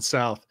have down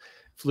south.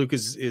 Fluke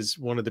is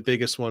one of the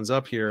biggest ones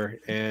up here,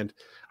 and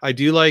I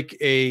do like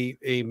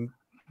a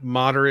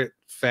moderate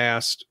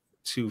fast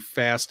to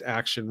fast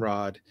action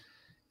rod,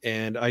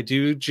 and I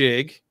do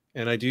jig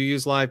and I do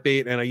use live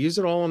bait, and I use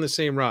it all on the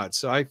same rod.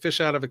 So I fish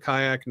out of a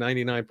kayak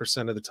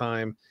 99% of the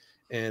time.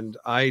 And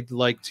I'd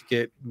like to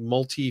get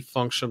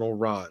multifunctional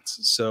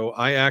rods. So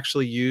I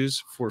actually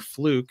use for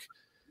fluke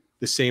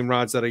the same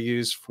rods that I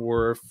use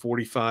for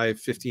 45,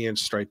 50-inch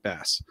striped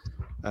bass.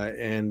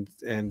 And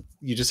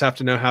you just have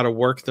to know how to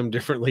work them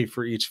differently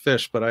for each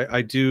fish. But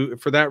I do,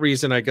 for that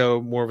reason, I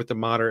go more with the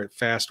moderate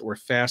fast or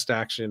fast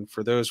action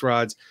for those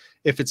rods.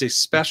 If it's a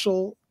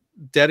special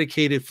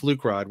dedicated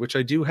fluke rod, which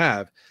I do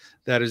have,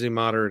 that is a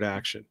moderate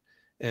action.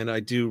 And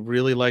I do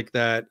really like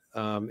that.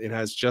 It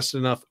has just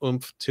enough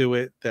oomph to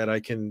it that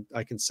I can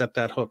set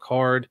that hook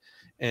hard,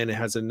 and it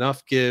has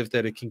enough give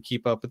that it can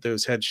keep up with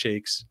those head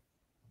shakes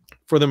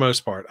for the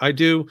most part. I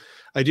do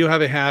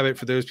have a habit,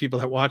 for those people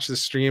that watch the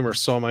stream or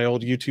saw my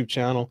old YouTube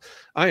channel,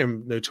 I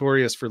am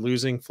notorious for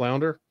losing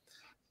flounder.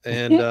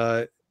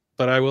 And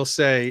but I will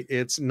say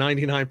it's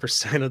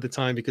 99% of the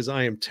time because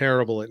I am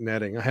terrible at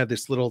netting. I had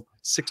this little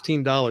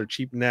 $16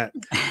 cheap net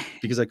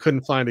because I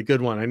couldn't find a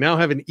good one. I now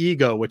have an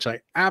Ego, which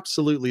I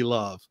absolutely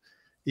love.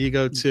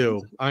 Ego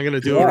 2. I'm going to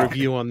do a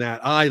review on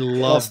that. I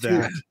love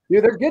that.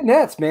 Dude, they're good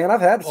nets, man.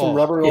 I've had some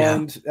rubber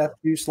lined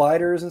F2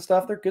 sliders and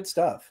stuff. They're good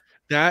stuff.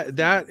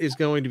 that is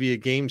going to be a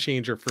game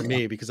changer for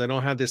me because I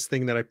don't have this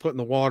thing that I put in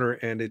the water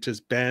and it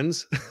just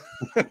bends.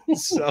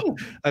 So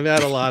I've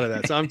had a lot of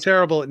that. So I'm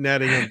terrible at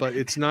netting them, but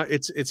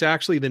it's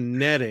actually the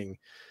netting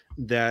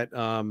that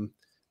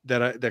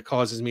that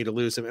causes me to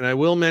lose them. And I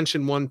will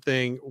mention one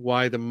thing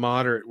why the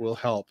moderate will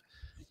help.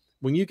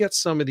 When you get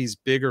some of these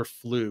bigger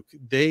fluke,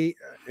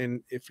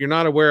 and if you're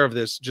not aware of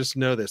this, just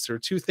know this. There are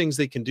two things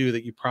they can do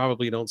that you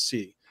probably don't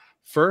see.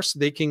 First,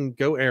 they can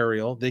go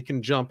aerial. They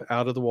can jump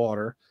out of the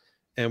water.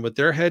 And with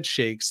their head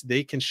shakes,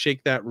 they can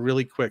shake that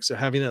really quick. So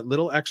having that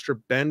little extra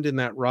bend in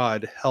that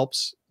rod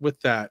helps with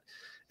that.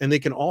 And they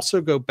can also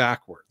go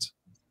backwards.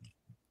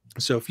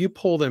 So if you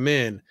pull them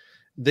in,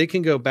 they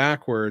can go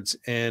backwards.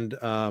 And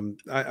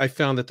I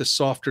found that the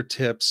softer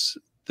tips,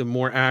 the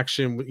more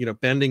action,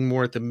 bending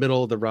more at the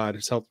middle of the rod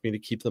has helped me to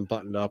keep them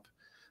buttoned up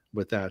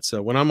with that.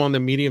 So when I'm on the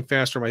medium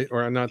fast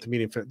or not the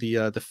medium,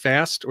 the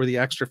fast or the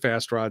extra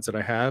fast rods that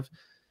I have,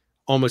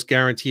 almost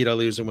guaranteed I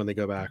lose them when they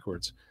go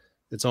backwards.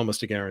 It's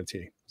almost a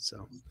guarantee.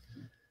 So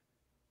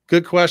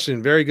good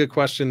question. Very good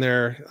question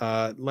there,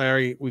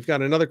 Larry. We've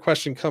got another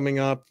question coming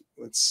up.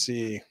 Let's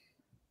see.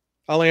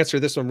 I'll answer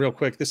this one real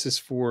quick. This is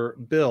for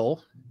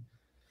Bill.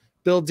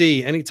 Bill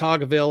D, any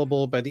tog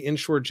available by the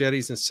inshore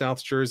jetties in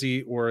South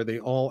Jersey, or are they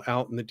all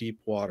out in the deep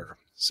water?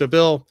 So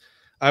Bill,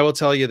 I will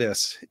tell you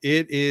this.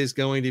 It is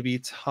going to be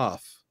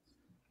tough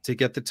to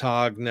get the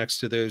tog next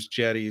to those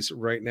jetties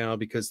right now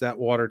because that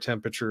water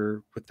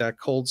temperature with that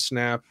cold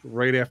snap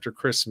right after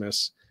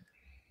Christmas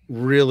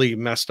really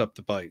messed up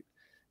the bite.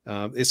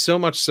 It's so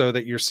much so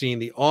that you're seeing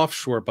the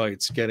offshore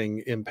bites getting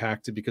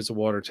impacted because the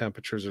water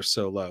temperatures are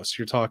so low. So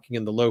you're talking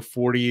in the low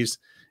 40s,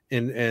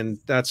 and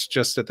that's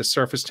just at the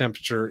surface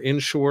temperature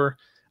inshore.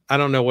 I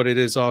don't know what it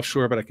is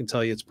offshore, but I can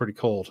tell you it's pretty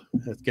cold.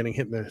 Getting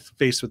hit in the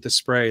face with the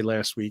spray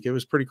last week, it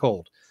was pretty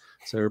cold.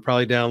 So we're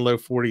probably down low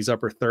 40s,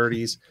 upper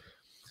 30s.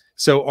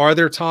 So are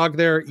there tog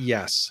there?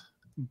 Yes.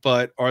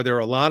 But are there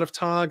a lot of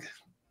tog?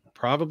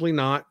 Probably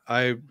not.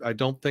 I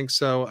don't think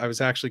so. I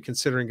was actually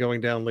considering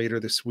going down later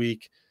this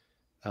week.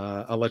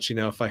 I'll let you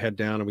know if I head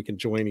down and we can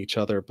join each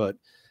other. But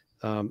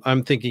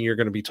I'm thinking you're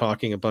going to be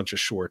talking a bunch of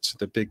shorts.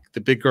 The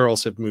big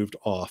girls have moved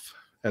off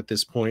at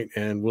this point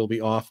and will be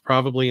off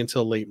probably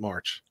until late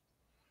March.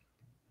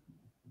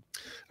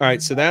 All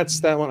right, so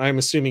that's that one. I'm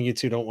assuming you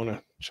two don't want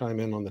to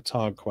chime in on the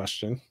tog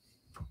question.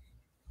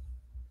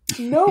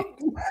 Nope.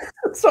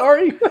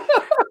 Sorry.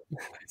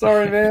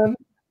 Sorry, man.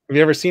 Have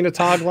you ever seen a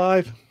tog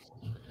live?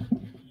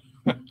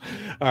 All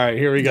right,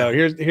 here we go.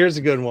 Here's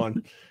a good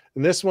one.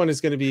 And this one is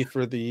going to be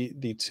for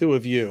the two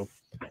of you.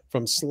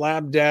 From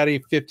Slab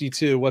Daddy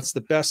 52, what's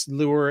the best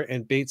lure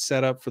and bait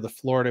setup for the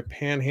Florida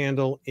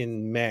Panhandle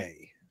in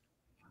May?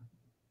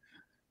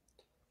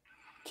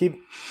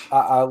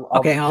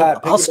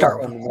 I'll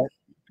start.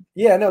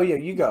 Yeah, no,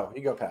 you go,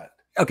 Pat.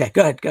 Okay,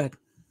 go ahead.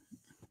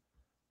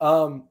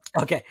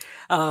 Okay,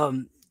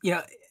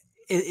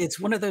 it's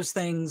one of those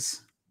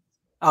things.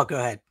 Oh, go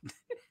ahead.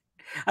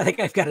 I think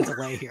I've got a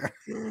delay here.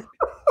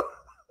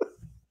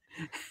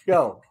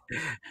 Go.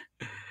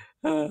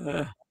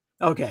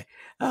 Okay.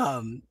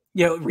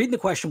 Reading the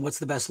question, what's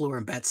the best lure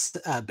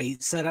and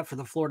bait setup for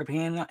the Florida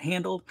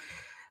Panhandle?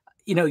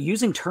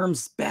 Using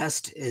terms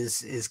best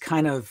is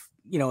kind of,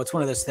 it's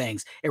one of those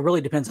things. It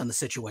really depends on the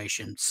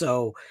situation.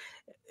 So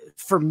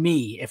for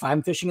me, if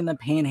I'm fishing in the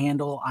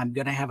Panhandle, I'm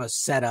going to have a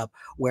setup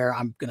where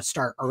I'm going to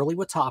start early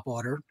with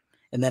topwater.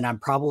 And then I'm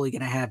probably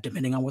going to have,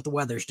 depending on what the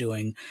weather's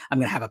doing, I'm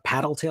going to have a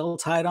paddle tail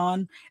tied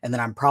on. And then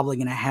I'm probably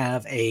going to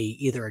have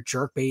either a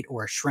jerkbait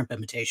or a shrimp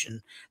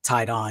imitation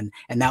tied on.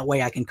 And that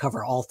way I can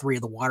cover all three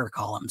of the water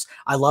columns.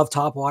 I love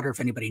topwater. If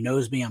anybody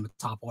knows me, I'm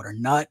a topwater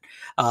nut.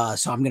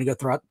 So I'm going to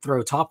go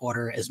throw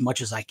topwater as much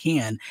as I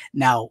can.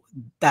 Now,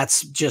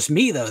 that's just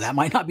me, though. That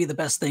might not be the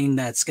best thing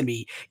that's going to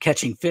be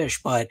catching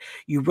fish, but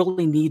you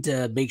really need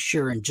to make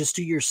sure and just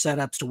do your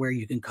setups to where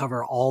you can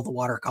cover all the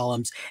water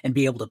columns and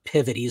be able to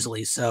pivot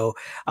easily. So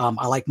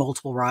I like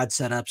multiple rod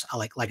setups. I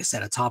like I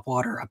said, a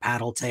topwater, a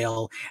paddle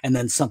tail, and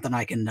then something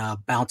I can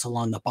bounce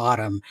along the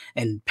bottom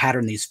and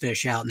pattern these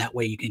fish out. And that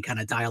way you can kind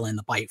of dial in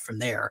the bite from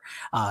there.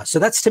 So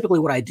that's typically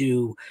what I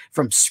do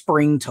from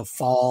spring to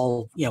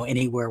fall,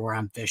 anywhere where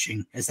I'm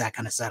fishing is that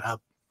kind of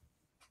setup.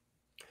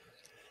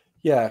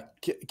 Yeah.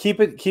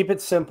 Keep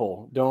it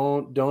simple.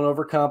 Don't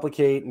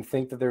overcomplicate and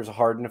think that there's a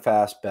hard and a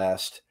fast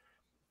best.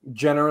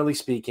 Generally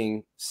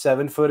speaking,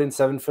 7 foot and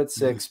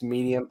 7'6"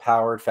 medium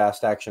powered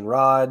fast action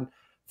rod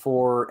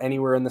for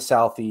anywhere in the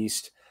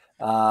Southeast,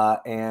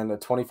 and a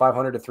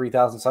 2,500 to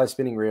 3,000 size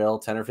spinning reel,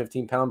 10 or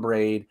 15 pound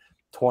braid,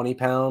 20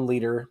 pound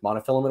leader,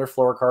 monofilament or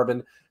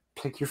fluorocarbon.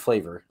 Pick your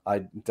flavor.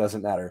 It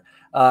doesn't matter.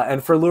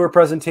 And for lure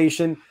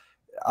presentation,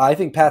 I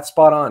think Pat's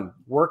spot on.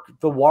 Work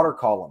the water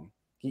column.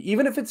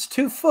 Even if it's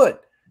 2 foot,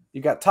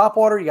 you got top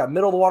water, you got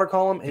middle of the water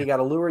column, and you got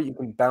a lure you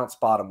can bounce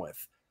bottom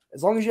with.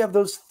 As long as you have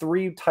those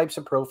 3 types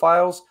of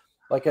profiles,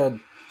 like I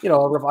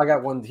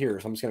got one here,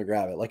 so I'm just going to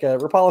grab it. Like a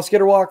Rapala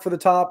skitterwalk for the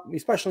top,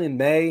 especially in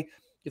May,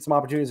 get some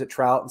opportunities at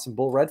trout and some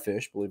bull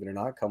redfish, believe it or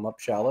not, come up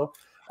shallow.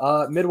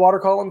 Mid-water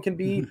column can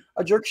be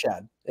a jerk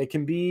shad. It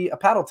can be a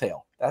paddle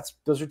tail.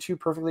 those are two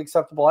perfectly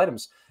acceptable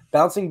items.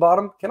 Bouncing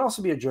bottom can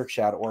also be a jerk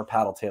shad or a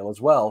paddle tail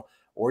as well,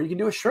 or you can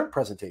do a shrimp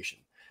presentation.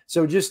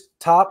 So just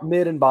top,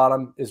 mid, and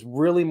bottom is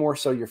really more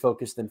so your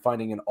focus than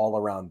finding an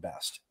all-around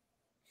best.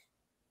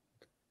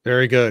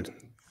 Very good.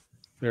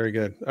 Very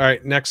good. All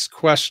right, next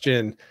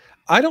question.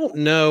 I don't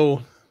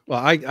know.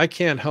 Well, I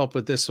can't help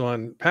with this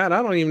one. Pat,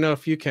 I don't even know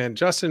if you can.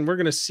 Justin, we're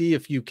going to see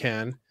if you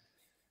can.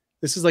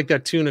 This is like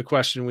that tuna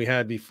question we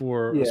had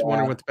before. I was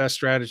wondering what the best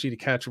strategy to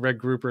catch a red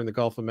grouper in the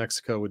Gulf of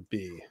Mexico would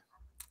be.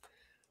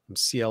 From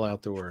CL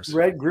Outdoors.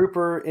 Red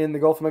grouper in the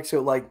Gulf of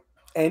Mexico, like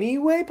any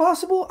way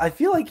possible? I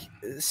feel like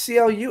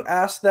CL, you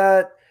asked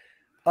that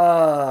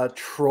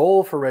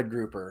troll for red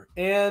grouper.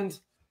 And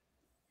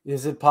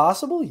is it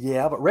possible?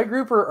 Yeah, but red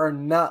grouper are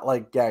not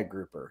like gag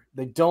grouper.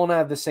 They don't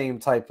have the same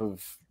type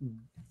of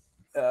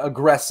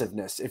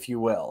aggressiveness, if you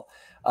will.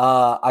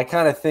 I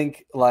kind of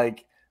think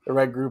like the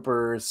red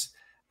groupers,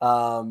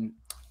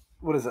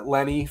 what is it,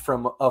 Lenny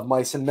from Of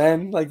Mice and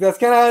Men? Like that's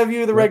kind of how I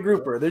view the red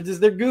grouper.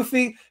 They're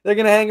goofy. They're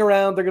going to hang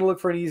around. They're going to look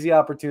for an easy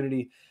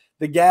opportunity.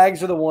 The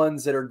gags are the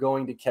ones that are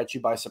going to catch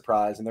you by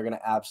surprise, and they're going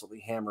to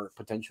absolutely hammer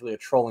potentially a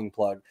trolling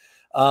plug.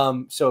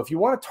 So if you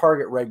want to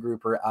target red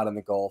grouper out in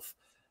the Gulf,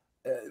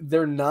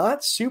 they're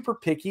not super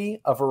picky.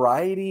 A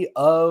variety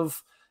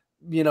of,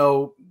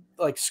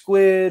 like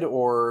squid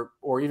or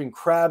even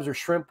crabs or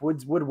shrimp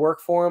would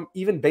work for them.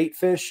 Even bait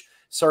fish,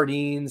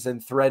 sardines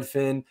and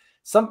threadfin,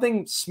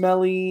 something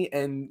smelly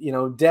and,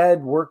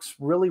 dead works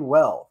really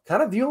well.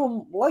 Kind of view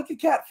them like a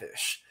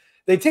catfish.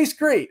 They taste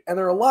great and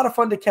they're a lot of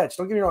fun to catch.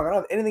 Don't get me wrong. I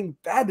don't have anything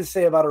bad to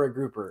say about a red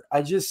grouper.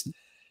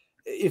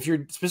 If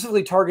you're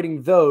specifically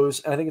targeting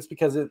those, and I think it's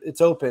because it's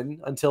open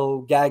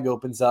until gag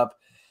opens up.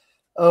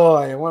 Oh,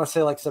 I want to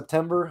say like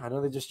September. I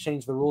know they just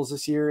changed the rules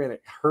this year and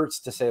it hurts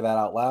to say that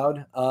out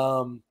loud.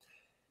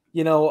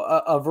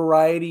 A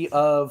variety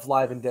of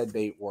live and dead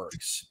bait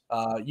works.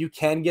 You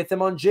can get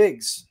them on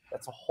jigs.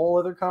 That's a whole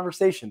other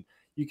conversation.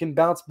 You can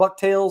bounce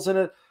bucktails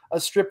in a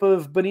strip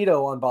of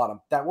bonito on bottom.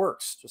 That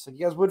works, just like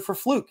you guys would for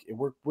fluke. It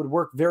would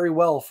work very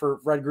well for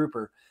red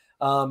grouper.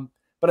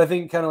 But I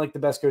think kind of like the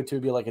best go-to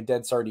would be like a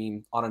dead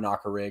sardine on a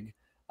knocker rig,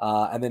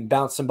 and then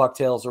bounce some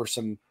bucktails or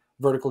some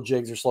vertical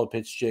jigs or slow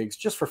pitch jigs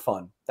just for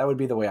fun. That would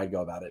be the way I'd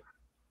go about it.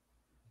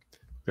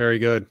 Very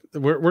good.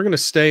 We're going to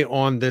stay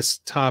on this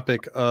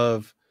topic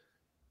of,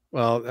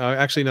 well,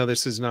 actually, no,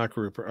 this is not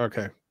grouper.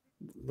 Okay.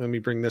 Let me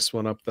bring this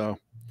one up though.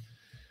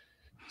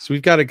 So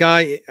we've got a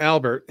guy,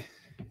 Albert,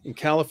 in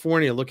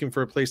California looking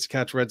for a place to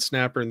catch red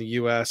snapper in the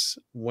US.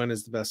 When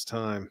is the best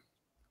time?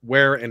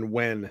 Where and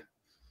when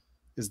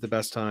is the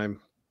best time?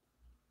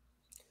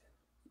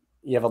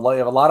 You have a lot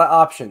of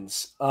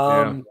options.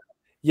 Whether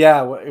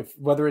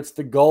it's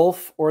the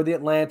Gulf or the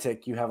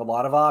Atlantic, you have a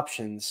lot of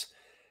options.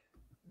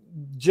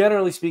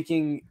 Generally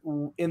speaking,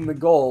 in the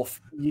Gulf,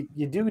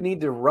 you do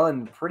need to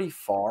run pretty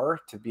far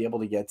to be able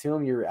to get to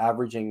them. You're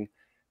averaging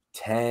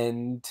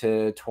 10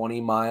 to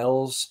 20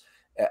 miles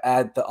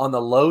on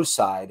the low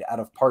side out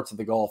of parts of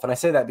the Gulf. And I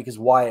say that because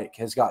Wyatt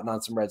has gotten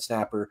on some red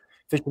snapper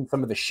fishing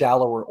some of the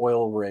shallower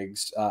oil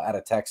rigs out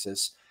of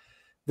Texas.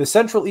 The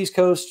central East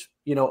Coast,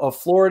 of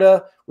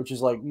Florida, which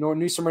is like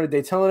New Smyrna,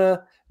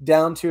 Daytona,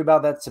 down to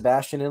about that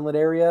Sebastian Inlet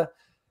area,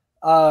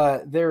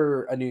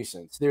 they're a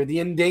nuisance. They're the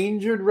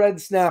endangered red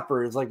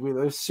snappers. Like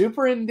they're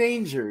super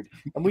endangered,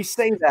 and we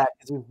say that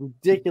because it's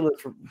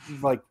ridiculous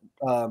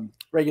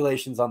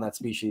regulations on that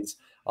species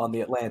on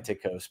the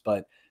Atlantic coast.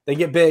 But they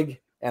get big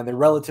and they're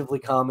relatively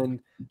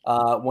common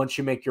once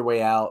you make your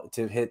way out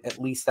to hit at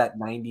least that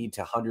 90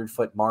 to 100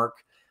 foot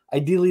mark.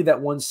 Ideally,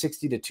 that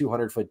 160 to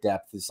 200 foot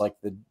depth is like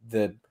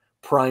the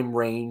prime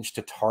range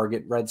to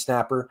target red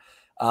snapper.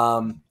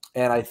 And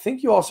I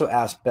think you also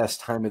asked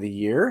best time of the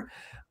year.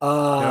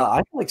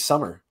 I feel like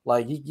summer.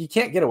 Like you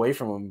can't get away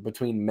from them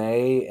between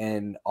May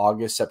and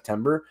August,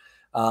 September.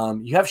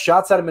 You have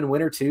shots at them in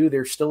winter too.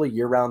 They're still a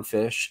year-round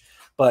fish,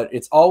 but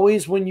it's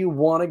always when you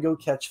want to go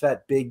catch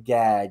that big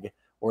gag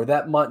or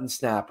that mutton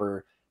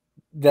snapper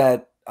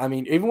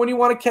even when you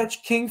want to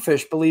catch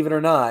kingfish, believe it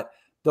or not,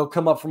 they'll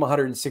come up from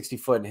 160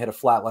 foot and hit a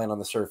flat line on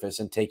the surface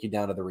and take you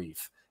down to the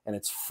reef. And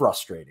it's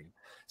frustrating.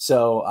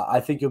 So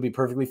I think you'll be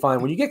perfectly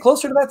fine. When you get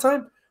closer to that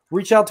time,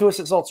 reach out to us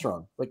at Salt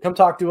Strong. Like, come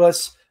talk to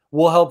us.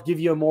 We'll help give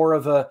you more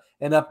of an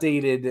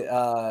updated,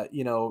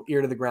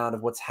 ear to the ground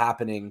of what's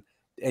happening.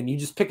 And you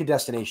just pick a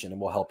destination and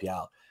we'll help you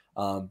out.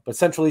 But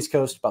Central East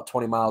Coast, about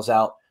 20 miles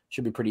out,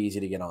 should be pretty easy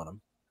to get on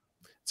them.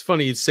 It's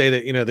funny you'd say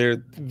that,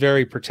 they're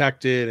very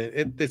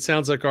protected. It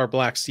sounds like our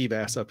black sea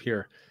bass up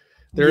here.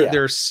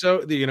 They're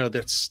so,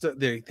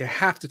 they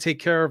have to take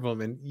care of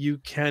them, and you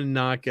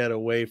cannot get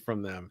away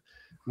from them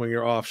when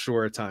you're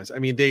offshore at times. I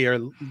mean,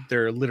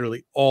 they're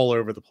literally all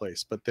over the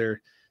place, but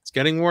it's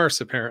getting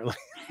worse apparently.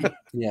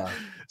 Yeah.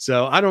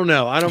 So I don't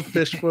know. I don't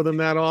fish for them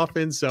that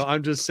often. So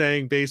I'm just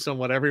saying, based on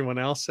what everyone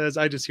else says,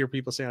 I just hear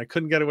people saying I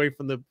couldn't get away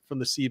from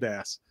the sea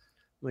bass.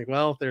 I'm like,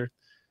 well, they're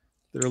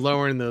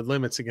lowering the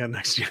limits again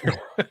next year.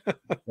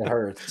 It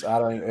hurts. I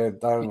don't even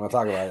want to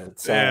talk about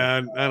it.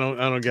 Yeah, I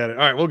don't get it.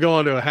 All right, we'll go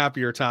on to a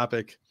happier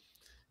topic.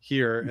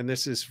 here, and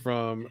this is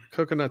from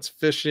Coconuts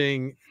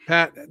Fishing.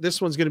 Pat,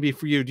 this one's going to be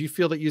for you. Do you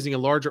feel that using a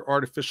larger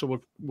artificial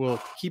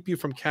will keep you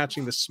from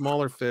catching the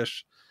smaller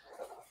fish,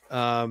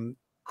 or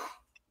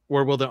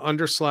will the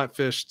underslat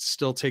fish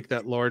still take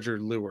that larger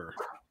lure?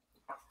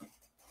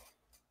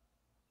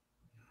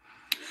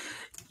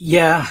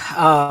 Yeah,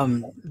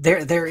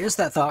 there is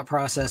that thought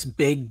process,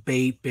 big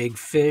bait, big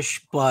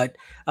fish, but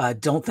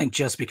don't think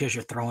just because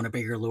you're throwing a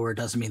bigger lure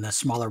doesn't mean the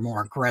smaller,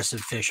 more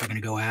aggressive fish are going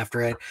to go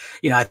after it.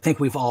 You know, I think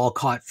we've all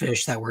caught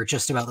fish that were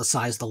just about the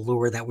size of the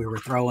lure that we were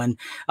throwing.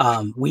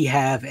 We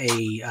have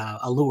a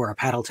lure, a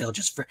paddle tail,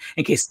 just for,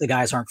 in case the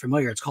guys aren't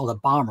familiar, it's called a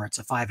bomber. It's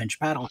a 5-inch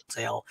paddle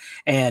tail.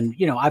 And,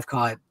 you know, I've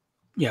caught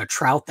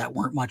trout that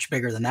weren't much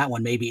bigger than that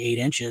one, maybe 8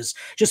 inches,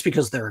 just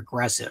because they're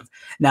aggressive.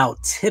 Now,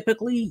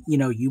 typically,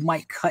 you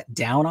might cut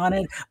down on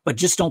it, but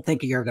just don't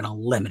think you're going to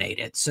eliminate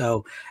it.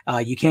 So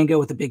you can go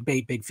with the big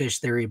bait, big fish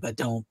theory, but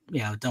don't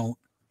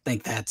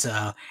think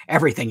that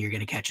everything you're going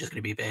to catch is going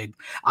to be big.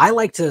 I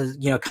like to,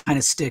 kind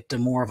of stick to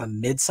more of a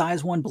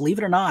mid-size one. Believe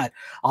it or not,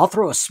 I'll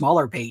throw a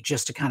smaller bait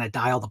just to kind of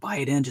dial the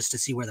bite in, just to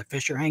see where the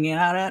fish are hanging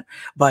out at.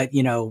 But,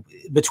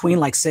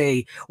 between, like,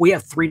 say, we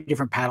have 3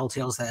 different paddle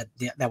tails that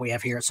we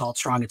have here at Salt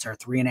Strong. It's our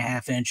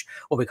 3.5-inch,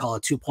 what we call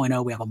a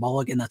 2.0. We have a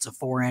mulligan that's a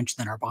 4-inch,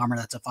 then our bomber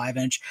that's a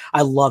 5-inch.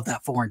 I love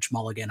that 4-inch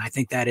mulligan. I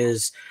think that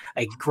is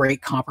a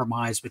great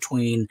compromise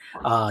between,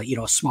 a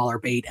smaller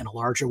bait and a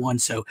larger one.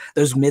 So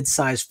those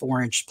mid-size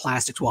 4-inch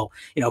plastics, well,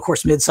 of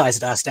course,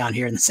 mid-sized us down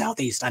here in the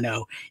Southeast. I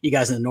know you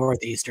guys in the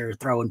Northeast are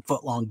throwing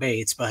foot-long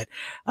baits, but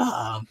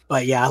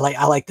yeah,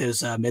 I like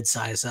those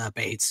mid-size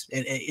baits.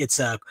 It's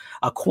a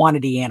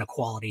quantity and a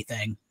quality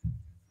thing.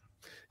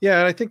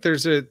 Yeah, I think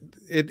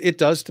it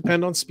does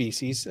depend on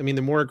species. I mean,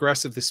 the more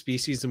aggressive the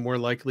species, the more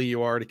likely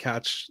you are to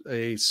catch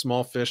a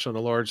small fish on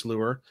a large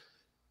lure.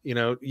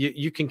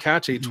 You can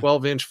catch a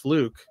 12-inch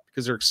fluke,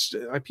 because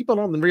people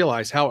don't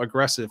realize how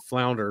aggressive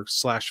flounder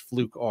 /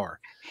 fluke are.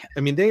 I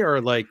mean, they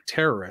are like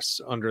terrorists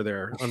under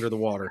the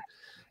water.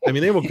 I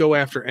mean, they will go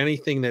after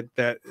anything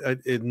that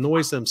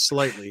annoys them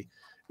slightly.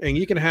 And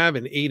you can have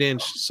an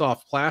 8-inch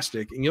soft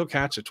plastic and you'll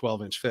catch a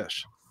 12-inch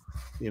fish,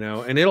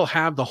 and it'll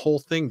have the whole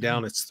thing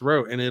down its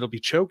throat and it'll be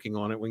choking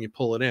on it when you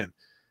pull it in.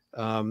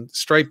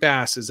 Striped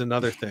bass is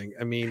another thing.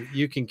 I mean,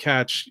 you can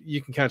catch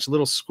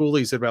little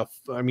schoolies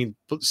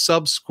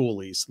sub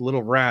schoolies,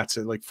 little rats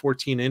at like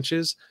 14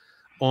 inches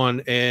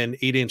on an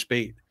 8-inch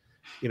bait,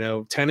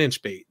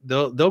 10-inch bait.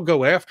 They'll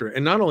go after it.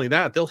 And not only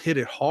that, they'll hit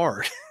it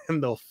hard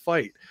and they'll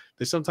fight.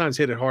 They sometimes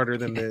hit it harder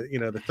than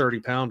the 30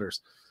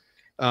 pounders.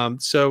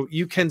 So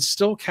you can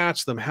still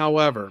catch them.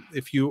 However,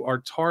 if you are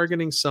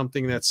targeting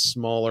something that's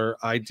smaller,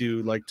 I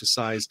do like to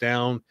size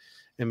down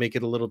and make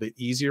it a little bit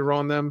easier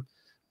on them.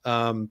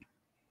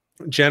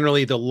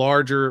 Generally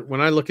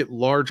when I look at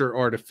larger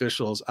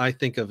artificials, I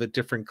think of a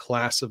different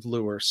class of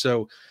lure.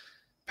 So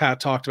Pat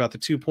talked about the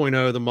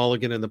 2.0, the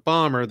mulligan, and the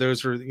bomber.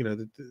 Those are,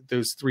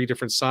 those 3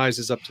 different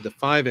sizes up to the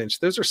 5-inch.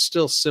 Those are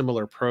still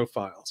similar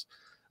profiles.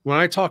 When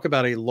I talk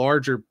about a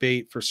larger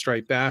bait for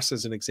striped bass,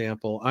 as an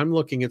example, I'm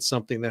looking at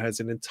something that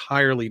has an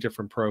entirely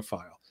different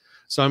profile.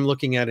 So I'm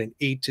looking at an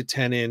 8 to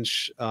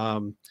 10-inch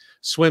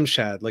swim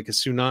shad, like a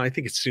tsunami. I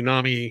think it's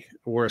tsunami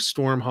or a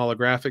storm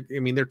holographic. I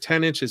mean, they're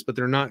 10 inches, but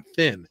they're not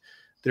thin.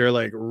 They're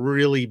like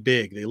really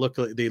big. They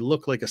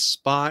look like a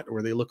spot,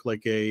 or they look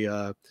like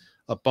a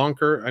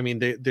bunker. I mean,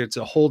 there's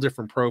a whole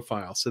different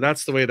profile. So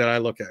that's the way that I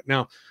look at it.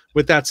 Now,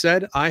 with that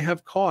said, I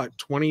have caught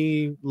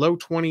low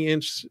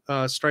 20-inch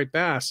striped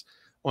bass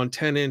on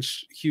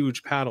 10-inch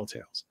huge paddle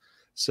tails.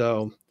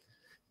 So,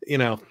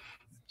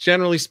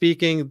 generally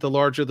speaking, the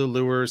larger the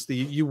lures,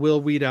 you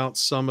will weed out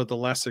some of the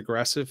less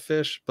aggressive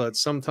fish, but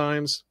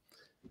sometimes,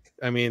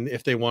 I mean,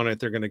 if they want it,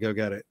 they're going to go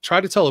get it. Try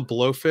to tell a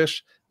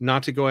blowfish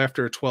not to go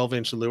after a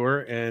 12-inch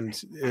lure,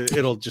 and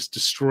it'll just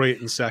destroy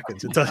it in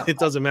seconds. It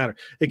doesn't matter.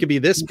 It could be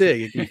this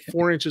big, it could be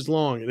 4 inches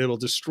long, and it'll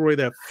destroy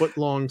that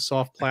foot-long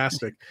soft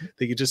plastic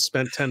that you just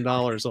spent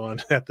 $10 on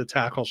at the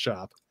tackle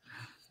shop.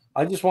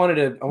 I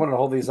wanted to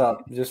hold these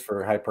up just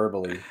for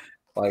hyperbole.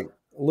 Like,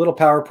 a little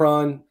power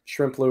prawn,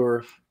 shrimp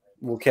lure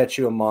will catch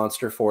you a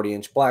monster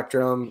 40-inch black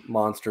drum,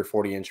 monster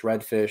 40-inch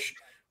redfish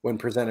when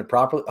presented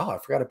properly. Oh, I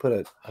forgot I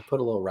put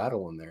a little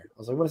rattle in there. I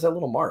was like, what is that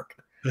little mark?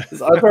 I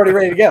was already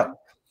ready to go.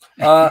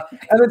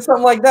 And then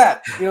something like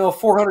that,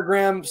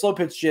 400-gram slow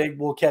pitch jig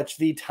will catch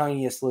the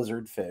tiniest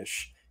lizard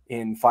fish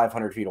in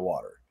 500 feet of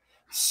water.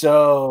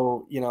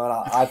 So, and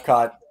I've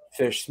caught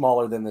fish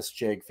smaller than this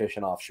jig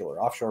fishing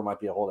offshore. Offshore might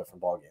be a whole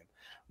different ballgame.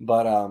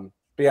 But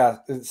yeah,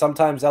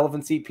 sometimes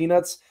elephants eat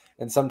peanuts,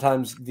 and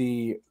sometimes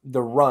the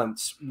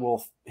runts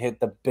will hit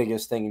the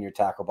biggest thing in your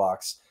tackle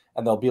box,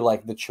 and they'll be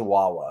like the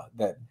chihuahua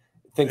that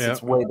thinks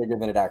it's way bigger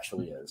than it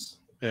actually is.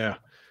 Yeah.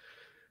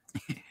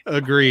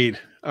 Agreed.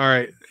 All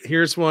right.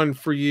 Here's one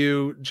for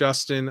you,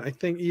 Justin. I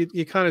think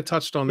you kind of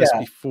touched on this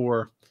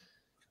before.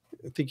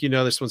 I think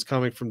this one's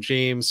coming from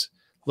James.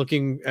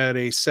 Looking at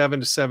a 7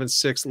 to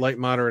 7.6 light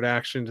moderate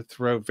action to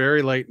throw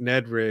very light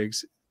Ned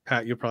rigs.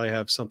 Pat, you'll probably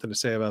have something to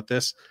say about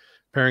this.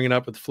 Pairing it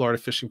up with Florida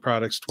Fishing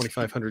Products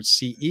 2500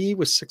 CE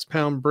with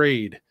 6-pound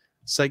braid.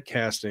 sight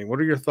casting. What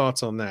are your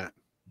thoughts on that?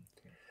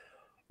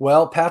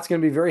 Well, Pat's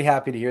going to be very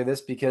happy to hear this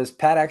because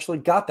Pat actually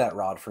got that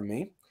rod from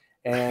me,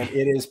 and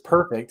it is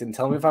perfect. And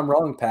tell me if I'm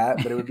wrong, Pat,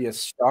 but it would be a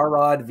Star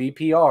Rod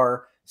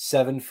VPR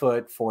 7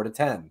 foot 4 to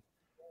 10.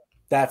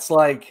 That's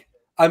like,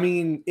 I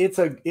mean, it's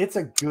a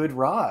good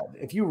rod.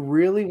 If you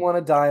really want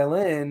to dial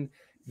in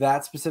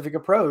that specific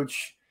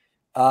approach,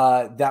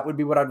 that would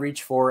be what I'd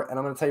reach for. And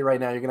I'm going to tell you right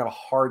now, you're going to have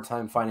a hard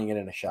time finding it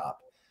in a shop.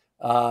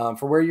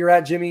 For where you're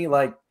at, Jimmy,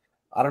 like,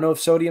 I don't know if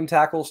Sodium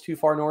Tackle's too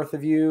far north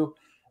of you.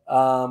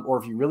 Or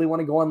if you really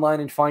want to go online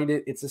and find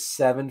it, it's a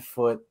 7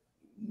 foot.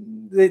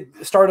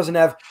 Star doesn't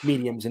have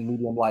mediums and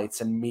medium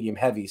lights and medium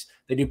heavies.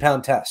 They do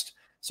pound test.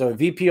 So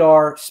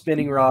VPR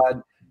spinning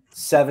rod,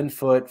 7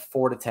 foot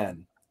 4 to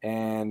 10.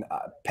 And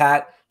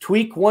Pat,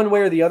 tweak one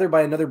way or the other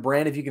by another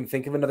brand if you can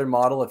think of another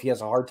model. If he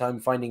has a hard time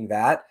finding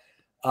that,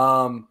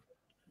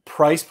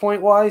 price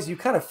point wise, you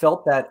kind of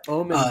felt that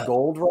Omen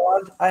Gold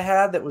rod I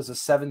had that was a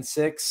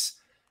 7.6.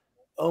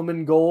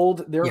 Omen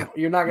Gold.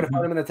 You're not going to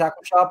find them in a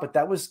tackle shop, but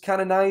that was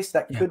kind of nice.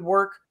 That could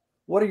work.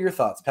 What are your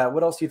thoughts, Pat?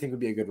 What else do you think would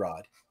be a good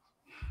rod?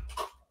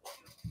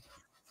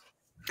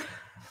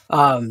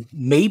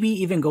 Maybe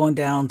even going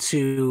down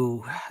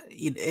to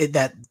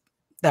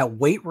that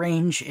weight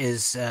range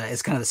is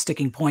kind of the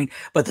sticking point.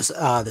 But this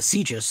the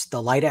Segis,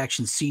 the light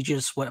action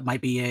Segis, what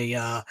might be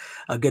a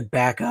good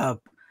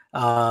backup.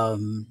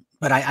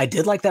 But I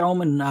did like that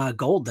Omen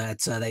Gold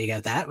that you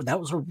got. That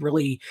was a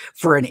really,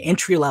 for an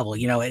entry level,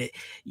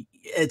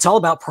 it's all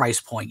about price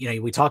point.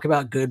 We talk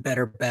about good,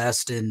 better,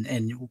 best,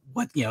 and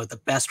what, the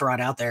best rod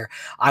out there.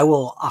 I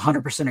will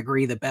 100%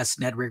 agree the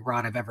best Ned rig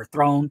rod I've ever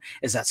thrown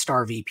is that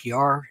Star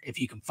VPR. If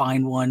you can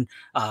find one,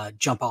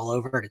 jump all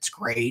over it. It's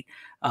great.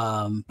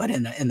 But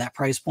in that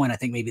price point, I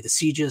think maybe the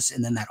Segis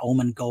and then that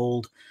Omen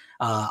Gold.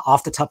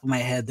 Off the top of my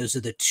head, those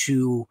are the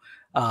two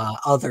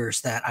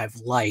others that I've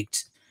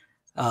liked.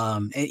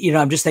 I'm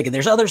just thinking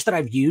there's others that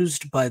I've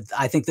used, but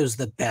I think those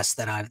are the best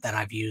that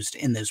I've used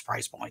in those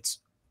price points.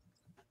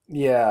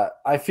 Yeah,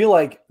 I feel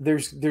like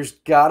there's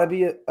got to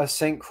be a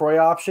St. Croix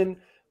option,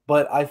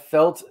 but I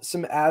felt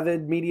some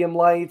Avid medium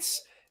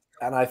lights,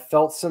 and I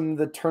felt some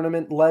the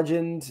Tournament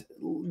Legend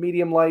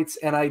medium lights,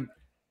 and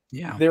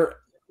they're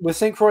with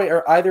St. Croix,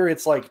 or either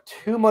it's like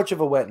too much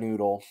of a wet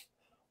noodle,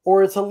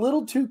 or it's a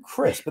little too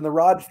crisp, and the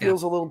rod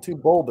feels a little too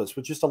bulbous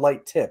with just a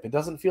light tip. It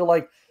doesn't feel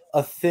like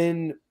a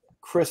thin,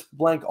 crisp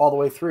blank all the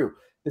way through.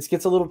 This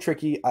gets a little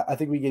tricky. I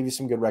think we gave you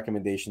some good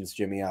recommendations,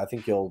 Jimmy. I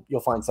think you'll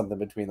find something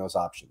between those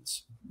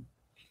options.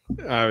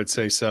 I would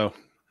say so.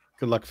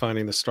 Good luck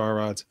finding the Star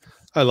rods.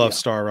 I love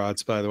Star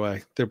rods, by the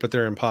way.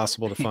 They're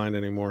impossible to find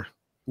anymore.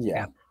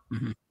 Yeah.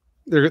 Mm-hmm.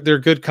 They're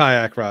good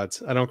kayak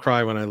rods. I don't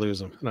cry when I lose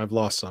them, and I've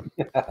lost some.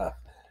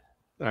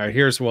 All right,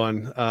 here's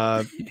one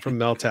from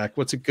Meltac.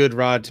 What's a good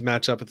rod to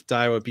match up with the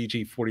Daiwa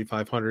BG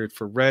 4500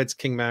 for reds,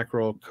 king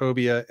mackerel,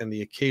 cobia, and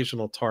the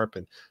occasional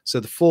tarpon? So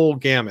the full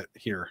gamut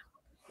here.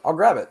 I'll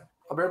grab it.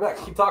 I'll be right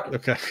back. Keep talking.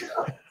 Okay.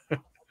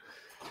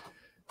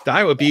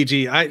 Daiwa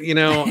BG,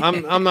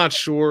 I'm not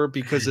sure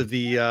because of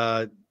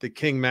the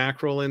king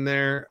mackerel in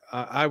there.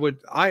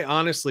 I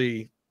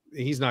honestly,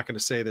 he's not going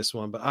to say this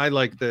one, but I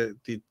like the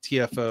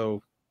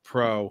TFO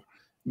Pro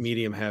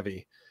medium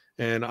heavy,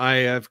 and I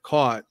have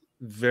caught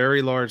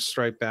very large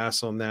striped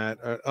bass on that,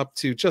 up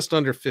to just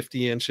under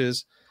 50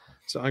 inches.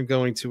 So I'm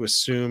going to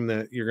assume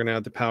that you're going to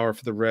have the power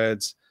for the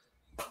reds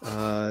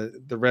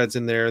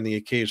in there, and the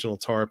occasional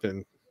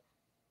tarpon.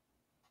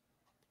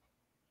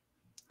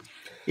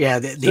 Yeah,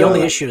 the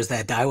only issue is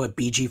that Daiwa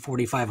BG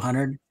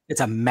 4500. It's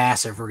a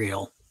massive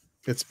reel.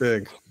 It's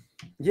big.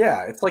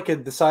 Yeah, it's like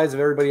the size of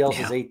everybody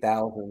else's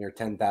 8,000 or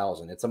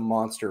 10,000. It's a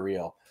monster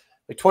reel,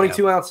 like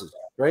 22 ounces,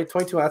 right?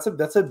 22 ounces.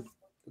 That's a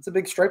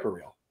big striper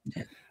reel.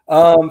 Yeah.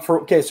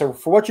 So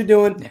for what you're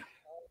doing,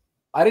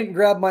 I didn't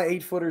grab my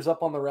 8-footers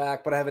up on the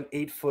rack, but I have an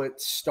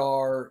 8-foot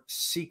Star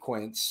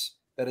Sequence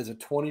that is a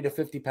 20 to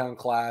 50 pound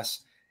class,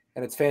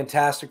 and it's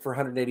fantastic for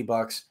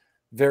 $180.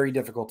 Very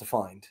difficult to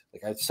find.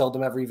 Like, I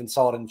seldom ever even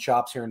saw it in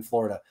shops here in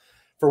Florida.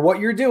 For what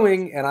you're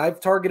doing, and I've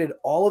targeted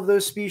all of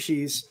those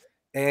species,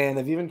 and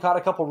I've even caught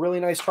a couple really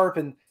nice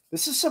tarpon.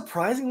 This is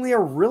surprisingly a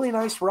really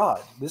nice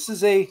rod. This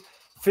is a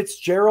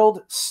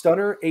Fitzgerald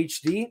Stunner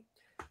HD.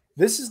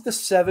 This is the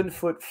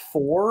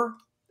 7'4"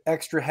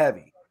 extra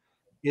heavy.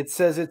 It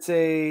says it's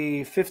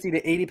a 50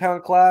 to 80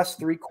 pound class,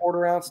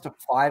 3/4 ounce to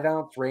 5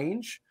 ounce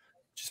range,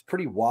 which is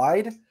pretty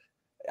wide.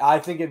 I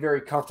think it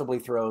very comfortably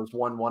throws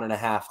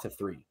 1.5 to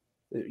 3.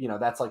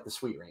 That's like the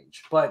sweet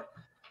range. But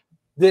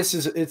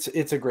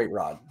it's a great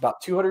rod.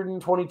 About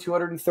 $220,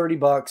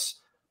 $230.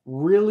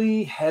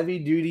 Really heavy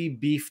duty,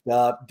 beefed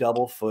up,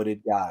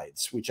 double-footed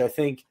guides, which I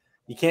think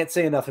you can't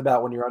say enough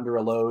about when you're under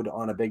a load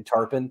on a big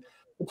tarpon.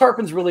 The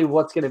tarpon's really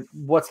what's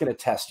gonna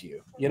test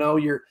you.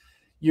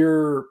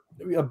 You're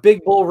a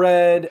big bull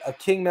red, a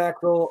king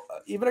mackerel,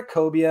 even a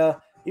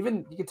cobia.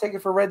 Even you can take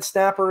it for red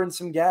snapper and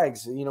some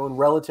gags. In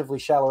relatively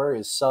shallow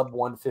areas, sub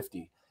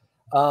 150.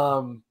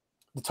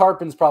 The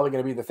tarpon's probably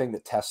going to be the thing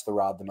that tests the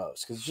rod the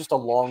most because it's just a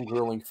long,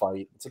 grueling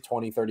fight. It's a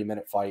 20,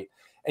 30-minute fight.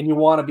 And you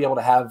want to be able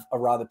to have a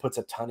rod that puts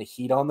a ton of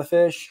heat on the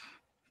fish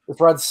This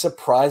rod's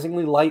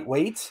surprisingly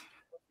lightweight,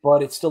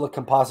 but it's still a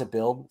composite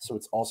build, so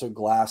it's also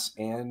glass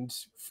and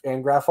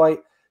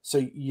graphite.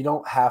 So you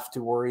don't have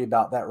to worry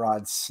about that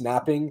rod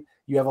snapping.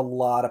 You have a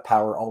lot of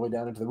power all the way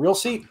down into the reel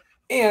seat,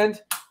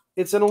 and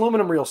it's an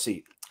aluminum reel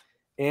seat.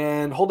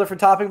 And whole different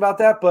topic about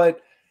that,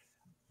 but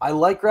I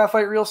like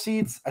graphite reel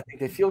seats. I think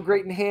they feel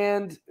great in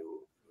hand.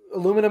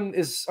 Aluminum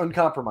is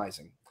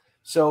uncompromising.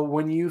 So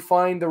when you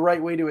find the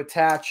right way to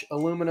attach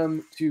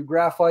aluminum to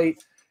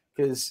graphite,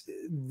 because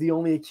the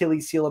only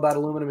Achilles heel about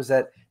aluminum is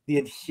that the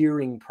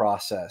adhering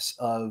process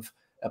of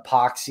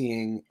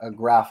epoxying a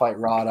graphite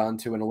rod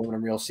onto an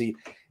aluminum reel seat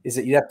is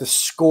that you have to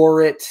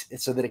score it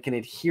so that it can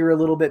adhere a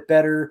little bit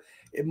better.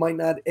 It might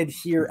not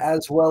adhere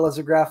as well as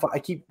a graphite. I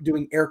keep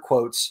doing air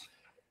quotes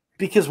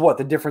because what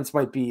the difference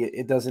might be,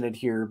 it doesn't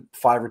adhere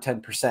 5 or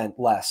 10%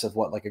 less of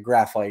what like a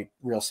graphite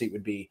reel seat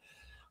would be.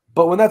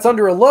 But when that's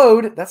under a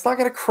load, that's not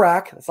going to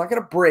crack. That's not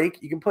going to break.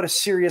 You can put a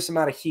serious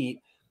amount of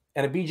heat,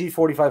 and a BG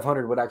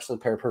 4500 would actually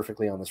pair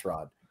perfectly on this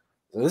rod.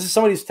 So this is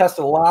somebody who's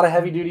tested a lot of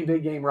heavy-duty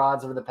big game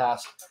rods over the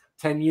past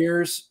 10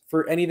 years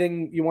for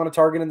anything you want to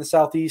target in the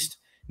Southeast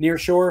near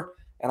shore,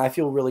 and I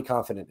feel really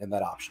confident in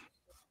that option.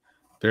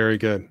 Very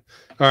good.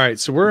 All right,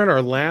 so we're in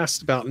our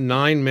last about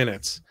 9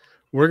 minutes.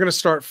 We're going to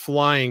start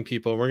flying,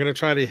 people. We're going to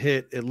try to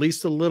hit at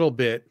least a little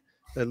bit,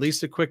 at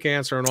least a quick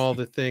answer on all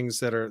the things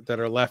that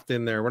are left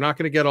in there. We're not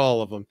going to get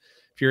all of them.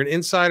 If you're an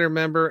insider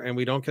member and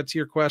we don't get to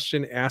your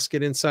question, ask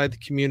it inside the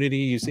community.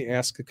 Use the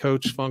Ask a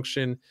Coach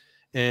function.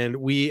 And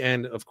we,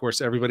 and of course,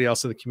 everybody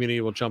else in the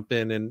community will jump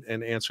in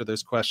and answer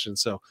those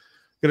questions. So I'm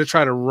going to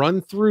try to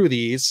run through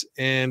these,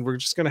 and we're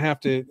just going to have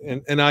to,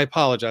 and I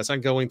apologize,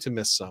 I'm going to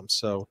miss some.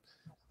 So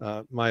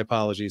my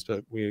apologies,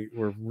 but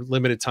we're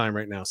limited time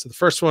right now. So the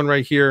first one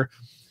right here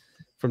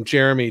from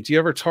Jeremy: do you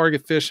ever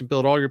target fish and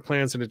build all your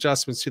plans and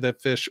adjustments to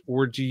that fish,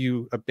 or do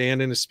you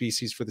abandon a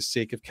species for the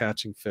sake of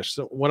catching fish?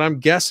 So what I'm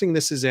guessing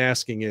this is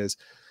asking is,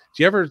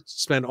 do you ever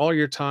spend all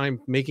your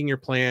time making your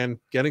plan,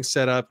 getting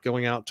set up,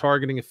 going out,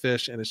 targeting a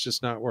fish, and it's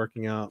just not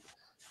working out?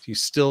 Do you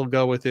still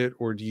go with it,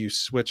 or do you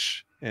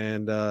switch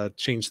and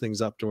change things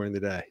up during the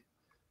day?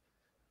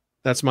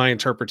 That's my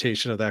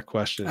interpretation of that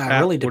question. Pat,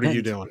 really what are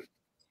you doing?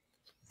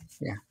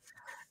 Yeah.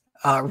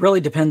 Really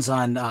depends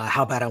on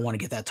how bad I want to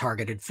get that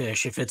targeted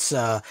fish. If it's,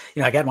 I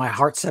got my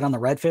heart set on the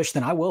redfish,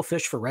 then I will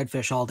fish for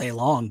redfish all day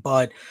long.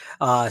 But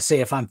say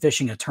if I'm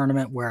fishing a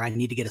tournament where I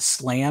need to get a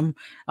slam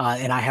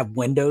and I have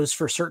windows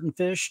for certain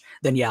fish,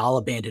 then yeah, I'll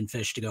abandon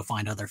fish to go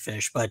find other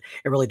fish. But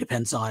it really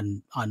depends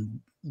on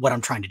what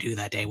I'm trying to do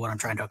that day, what I'm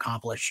trying to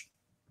accomplish.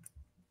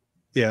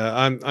 Yeah,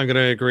 I'm going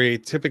to agree.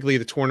 Typically,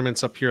 the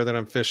tournaments up here that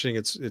I'm fishing,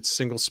 it's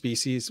single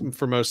species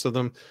for most of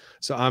them.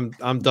 So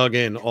I'm dug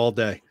in all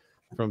day,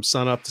 from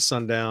sun up to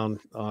sundown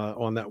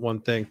on that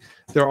one thing.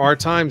 There are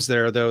times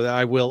there though that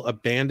I will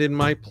abandon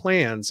my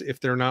plans if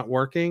they're not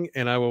working,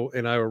 and I will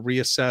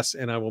reassess,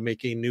 and I will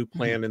make a new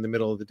plan in the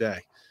middle of the day.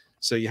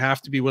 So you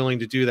have to be willing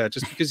to do that.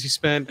 Just because you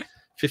spent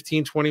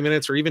 15, 20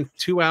 minutes or even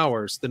 2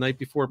 hours the night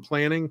before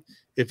planning,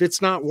 if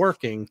it's not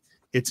working,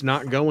 it's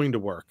not going to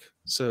work.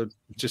 So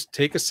just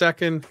take a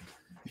second.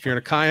 If you're in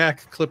a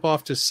kayak, clip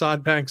off to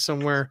sod bank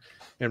somewhere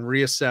and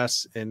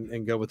reassess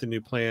and go with a new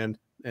plan.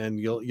 And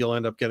you'll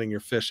end up getting your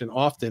fish. And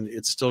often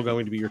it's still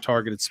going to be your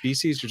targeted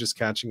species. You're just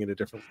catching it a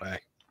different way.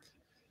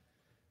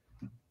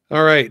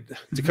 All right.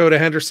 Dakota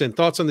Henderson,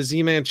 thoughts on the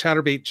Z-Man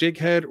chatterbait jig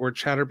head or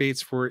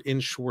chatterbaits for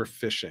inshore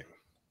fishing?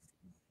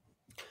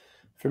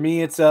 For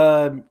me, it's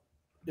a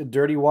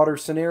dirty water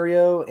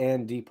scenario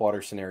and deep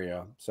water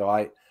scenario. So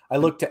I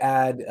look to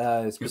add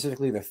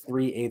specifically the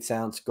 3/8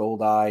 ounce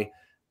gold eye,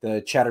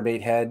 the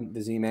chatterbait head,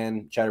 the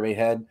Z-Man chatterbait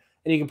head.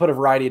 And you can put a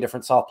variety of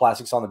different soft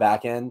plastics on the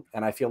back end.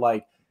 And I feel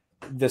like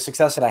the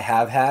success that I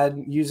have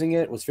had using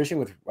it was fishing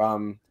with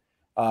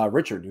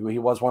Richard, who he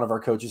was one of our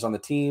coaches on the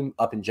team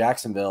up in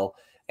Jacksonville,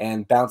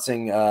 and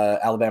bouncing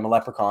Alabama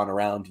leprechaun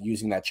around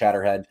using that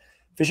chatterhead.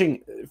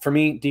 Fishing, for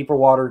me, deeper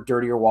water,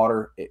 dirtier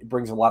water, it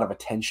brings a lot of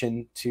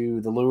attention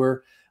to the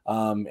lure,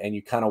 and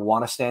you kind of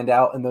want to stand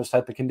out in those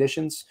type of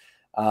conditions.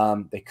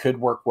 They could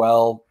work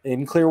well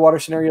in clear water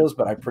scenarios,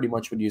 but I pretty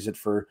much would use it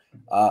for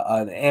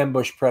an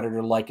ambush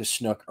predator like a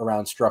snook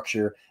around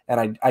structure,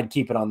 and I'd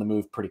keep it on the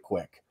move pretty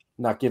quick.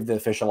 Not give the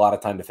fish a lot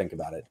of time to think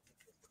about it.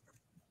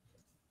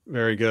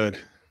 Very good.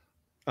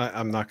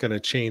 I'm not going to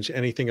change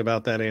anything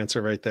about that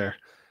answer right there.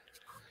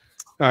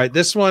 All right.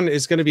 This one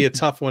is going to be a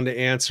tough one to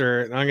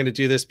answer. And I'm going to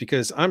do this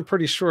because I'm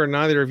pretty sure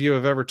neither of you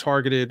have ever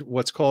targeted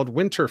what's called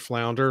winter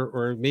flounder,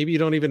 or maybe you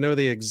don't even know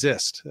they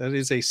exist. That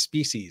is a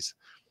species.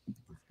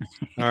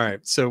 All right.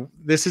 So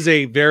this is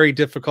a very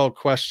difficult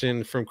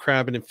question from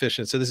Crabbing and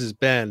Fishing. So this is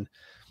Ben.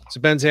 So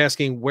Ben's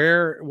asking,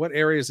 what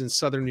areas in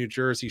southern New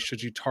Jersey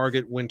should you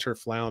target winter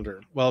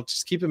flounder? Well,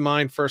 just keep in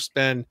mind first,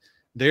 Ben,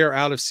 they are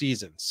out of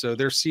season. So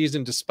their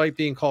season, despite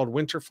being called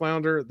winter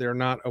flounder, they're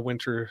not a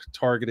winter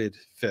targeted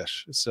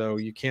fish. So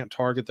you can't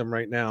target them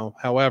right now.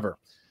 However,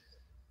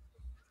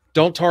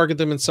 don't target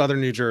them in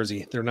southern New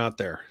Jersey. They're not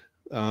there.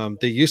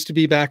 They used to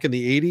be back in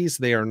the 80s.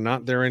 They are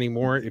not there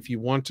anymore. If you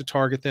want to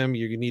target them,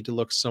 you need to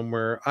look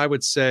somewhere. I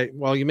would say,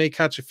 well, you may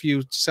catch a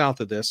few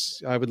south of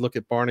this. I would look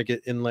at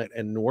Barnegat Inlet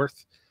and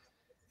north,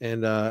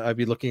 and I'd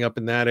be looking up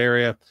in that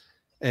area.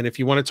 And if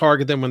you want to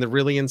target them when they're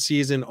really in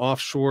season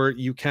offshore,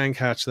 you can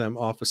catch them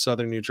off of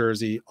southern New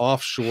Jersey,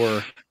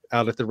 offshore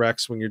out at the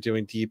wrecks when you're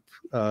doing deep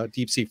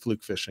sea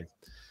fluke fishing.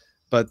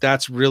 But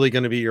that's really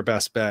going to be your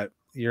best bet.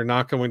 You're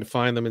not going to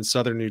find them in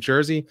southern New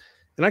Jersey.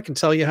 And I can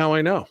tell you how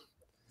I know.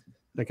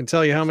 I can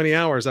tell you how many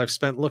hours I've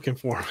spent looking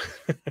for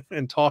them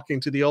and talking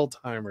to the old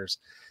timers.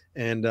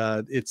 And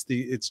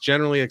it's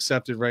generally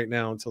accepted right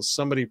now until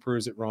somebody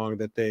proves it wrong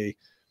that they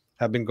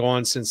have been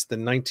gone since the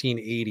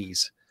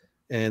 1980s.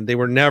 And they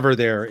were never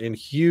there in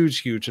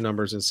huge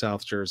numbers in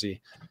South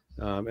Jersey.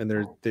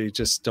 And they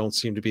just don't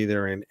seem to be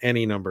there in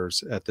any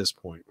numbers at this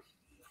point.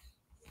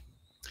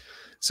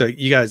 So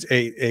you guys,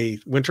 a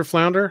winter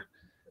flounder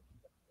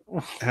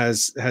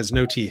has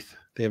no teeth.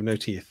 They have no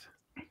teeth.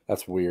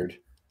 That's weird.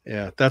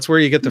 Yeah, that's where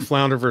you get the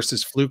flounder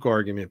versus fluke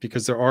argument,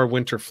 because there are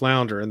winter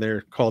flounder and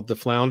they're called the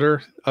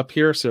flounder up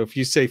here. So if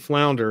you say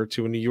flounder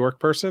to a New York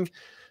person,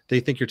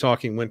 they think you're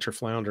talking winter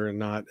flounder and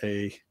not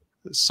a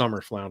summer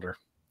flounder.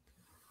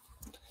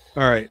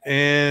 All right,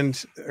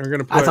 and we're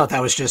gonna put, I thought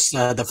that was just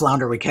the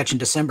flounder we catch in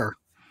December.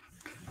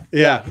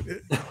 Yeah,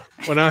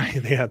 that's what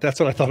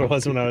I thought it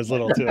was when I was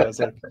little too. I was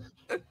like,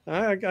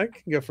 I can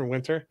go for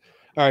winter.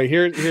 All right,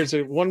 here's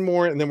one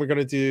more, and then we're going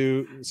to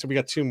do. So we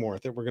got two more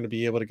that we're going to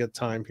be able to get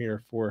time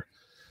here for.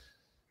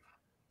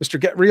 Mr.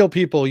 Get Real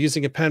People,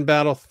 using a Penn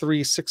Battle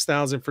 3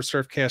 6000 for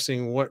surf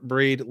casting. What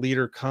braid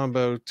leader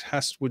combo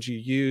test would you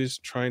use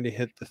trying to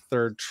hit the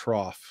third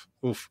trough?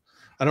 Oof,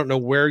 I don't know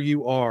where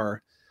you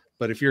are,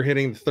 but if you're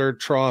hitting the third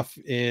trough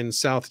in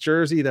South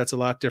Jersey, that's a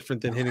lot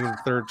different than hitting the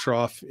third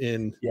trough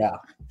in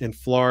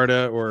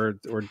Florida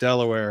or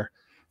Delaware.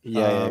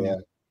 Yeah.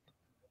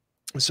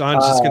 So I'm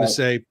just going to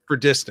say for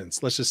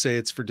distance. Let's just say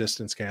it's for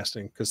distance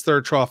casting, because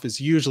third trough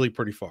is usually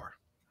pretty far.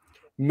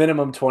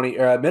 Minimum 20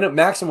 or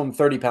maximum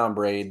 30-pound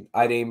braid.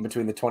 I'd aim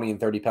between the 20 and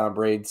 30-pound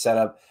braid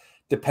setup,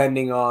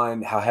 depending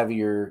on how heavy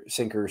your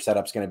sinker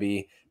setup's going to be.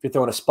 If you're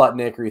throwing a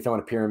Sputnik or you're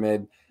throwing a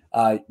pyramid,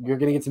 you're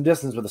going to get some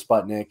distance with a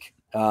Sputnik.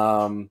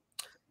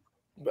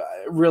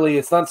 Really,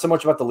 it's not so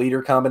much about the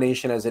leader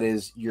combination as it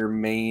is your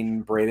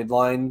main braided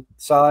line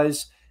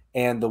size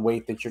and the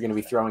weight that you're going to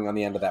be throwing on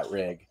the end of that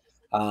rig.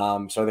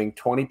 So I think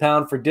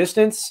 20-pound for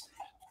distance,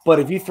 but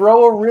if you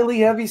throw a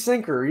really heavy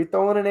sinker, you're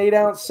throwing an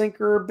 8-ounce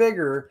sinker or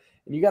bigger,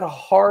 and you got a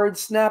hard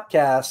snap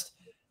cast,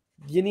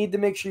 you need to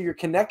make sure your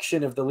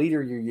connection of the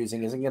leader you're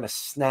using isn't going to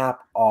snap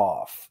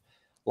off.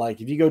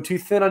 Like if you go too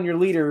thin on your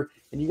leader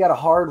and you got a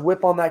hard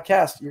whip on that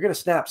cast, you're going to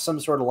snap some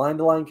sort of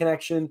line-to-line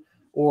connection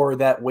or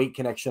that weight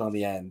connection on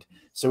the end.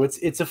 So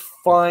it's a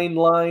fine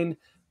line,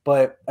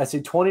 but I say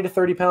 20 to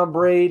 30-pound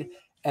braid.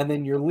 And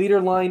then your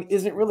leader line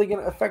isn't really going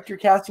to affect your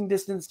casting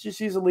distance. Just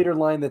use a leader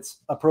line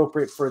that's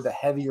appropriate for the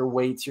heavier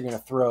weights you're going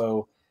to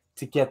throw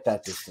to get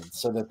that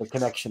distance so that the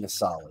connection is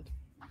solid.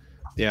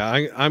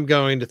 Yeah, I'm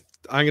going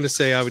to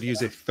say I would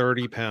use a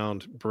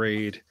 30-pound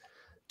braid,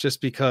 just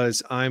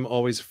because I'm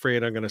always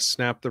afraid I'm going to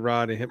snap the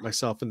rod and hit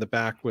myself in the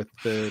back with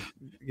the,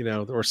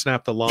 or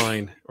snap the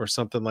line or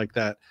something like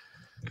that.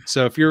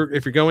 So if you're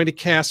going to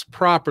cast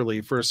properly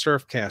for a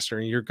surf caster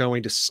and you're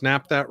going to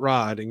snap that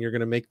rod and you're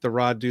going to make the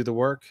rod do the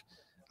work,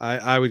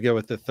 I would go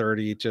with the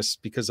 30,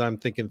 just because I'm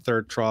thinking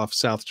third trough,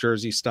 South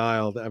Jersey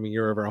style. I mean,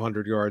 you're over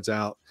 100 yards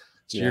out.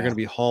 So you're going to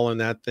be hauling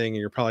that thing, and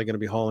you're probably going to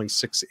be hauling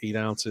 6 8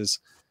 ounces.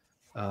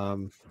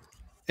 And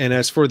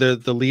as for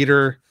the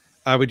leader,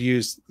 I would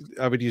use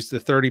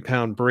the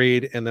 30-pound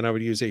braid, and then I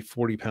would use a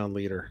 40-pound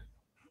leader.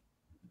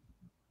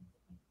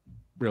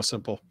 Real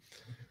simple.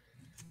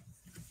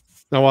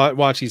 Now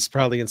watch, he's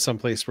probably in some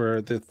place where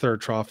the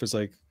third trough is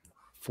like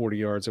 40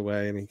 yards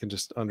away, and he can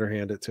just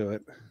underhand it to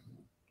it.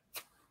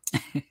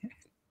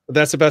 But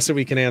that's the best that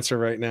we can answer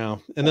right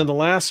now. And then the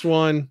last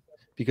one,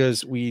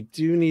 because we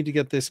do need to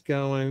get this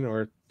going,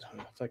 or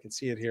if I can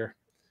see it here.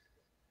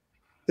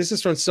 This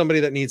is from somebody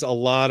that needs a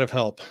lot of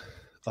help.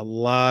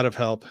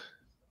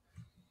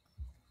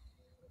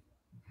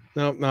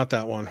 No, not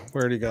that one.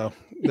 Where'd he go?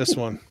 This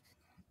one.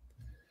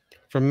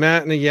 From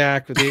Matt and a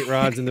yak with 8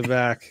 rods in the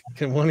back.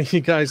 Can one of you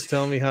guys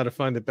tell me how to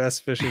find the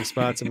best fishing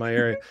spots in my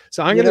area?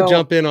 So I'm going to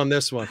jump in on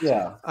this one.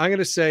 Yeah. I'm going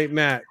to say,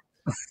 Matt,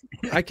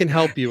 I can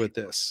help you with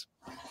this.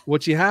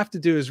 What you have to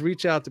do is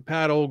reach out to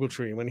Pat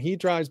Ogletree. When he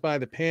drives by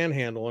the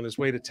Panhandle on his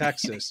way to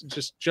Texas,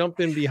 just jump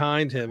in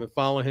behind him and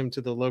follow him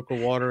to the local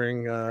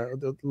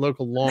the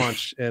local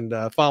launch, and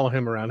follow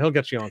him around. He'll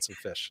get you on some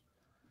fish.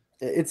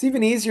 It's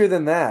even easier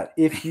than that.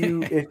 If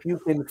you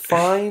can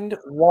find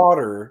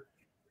water,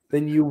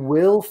 then you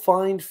will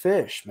find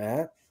fish,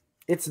 Matt.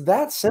 It's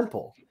that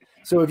simple.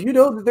 So if you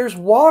know that there's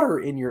water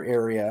in your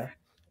area,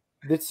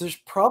 there's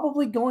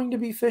probably going to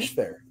be fish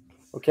there.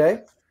 Okay.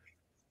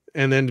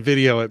 And then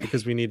video it,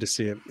 because we need to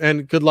see it.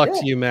 And good luck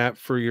to you, Matt,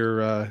 for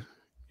your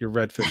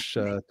redfish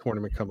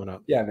tournament coming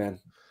up. Yeah, man.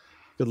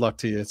 Good luck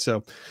to you. So,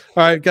 all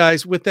right,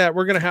 guys, with that,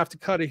 we're going to have to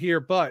cut it here,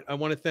 but I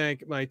want to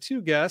thank my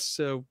two guests.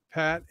 So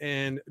Pat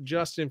and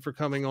Justin for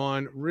coming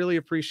on. Really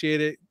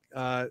appreciate it.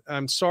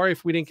 I'm sorry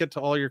if we didn't get to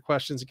all your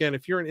questions. Again,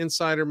 if you're an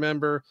insider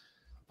member,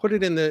 put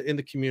it in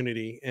the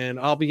community, and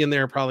I'll be in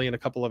there probably in a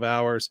couple of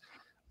hours.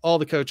 All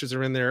the coaches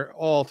are in there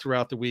all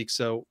throughout the week.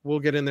 So we'll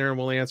get in there and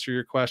we'll answer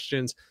your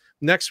questions.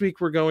 Next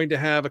week, we're going to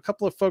have a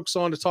couple of folks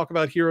on to talk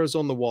about heroes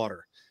on the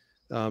water.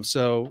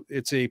 So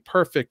it's a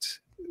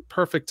perfect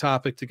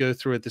topic to go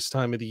through at this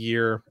time of the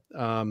year.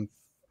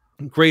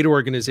 Great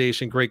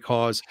organization, great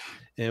cause.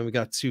 And we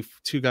got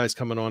two guys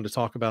coming on to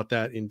talk about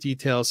that in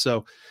detail.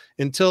 So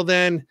until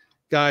then,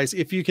 guys,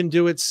 if you can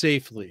do it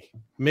safely,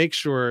 make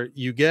sure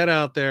you get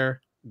out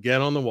there,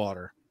 get on the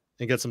water,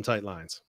 and get some tight lines.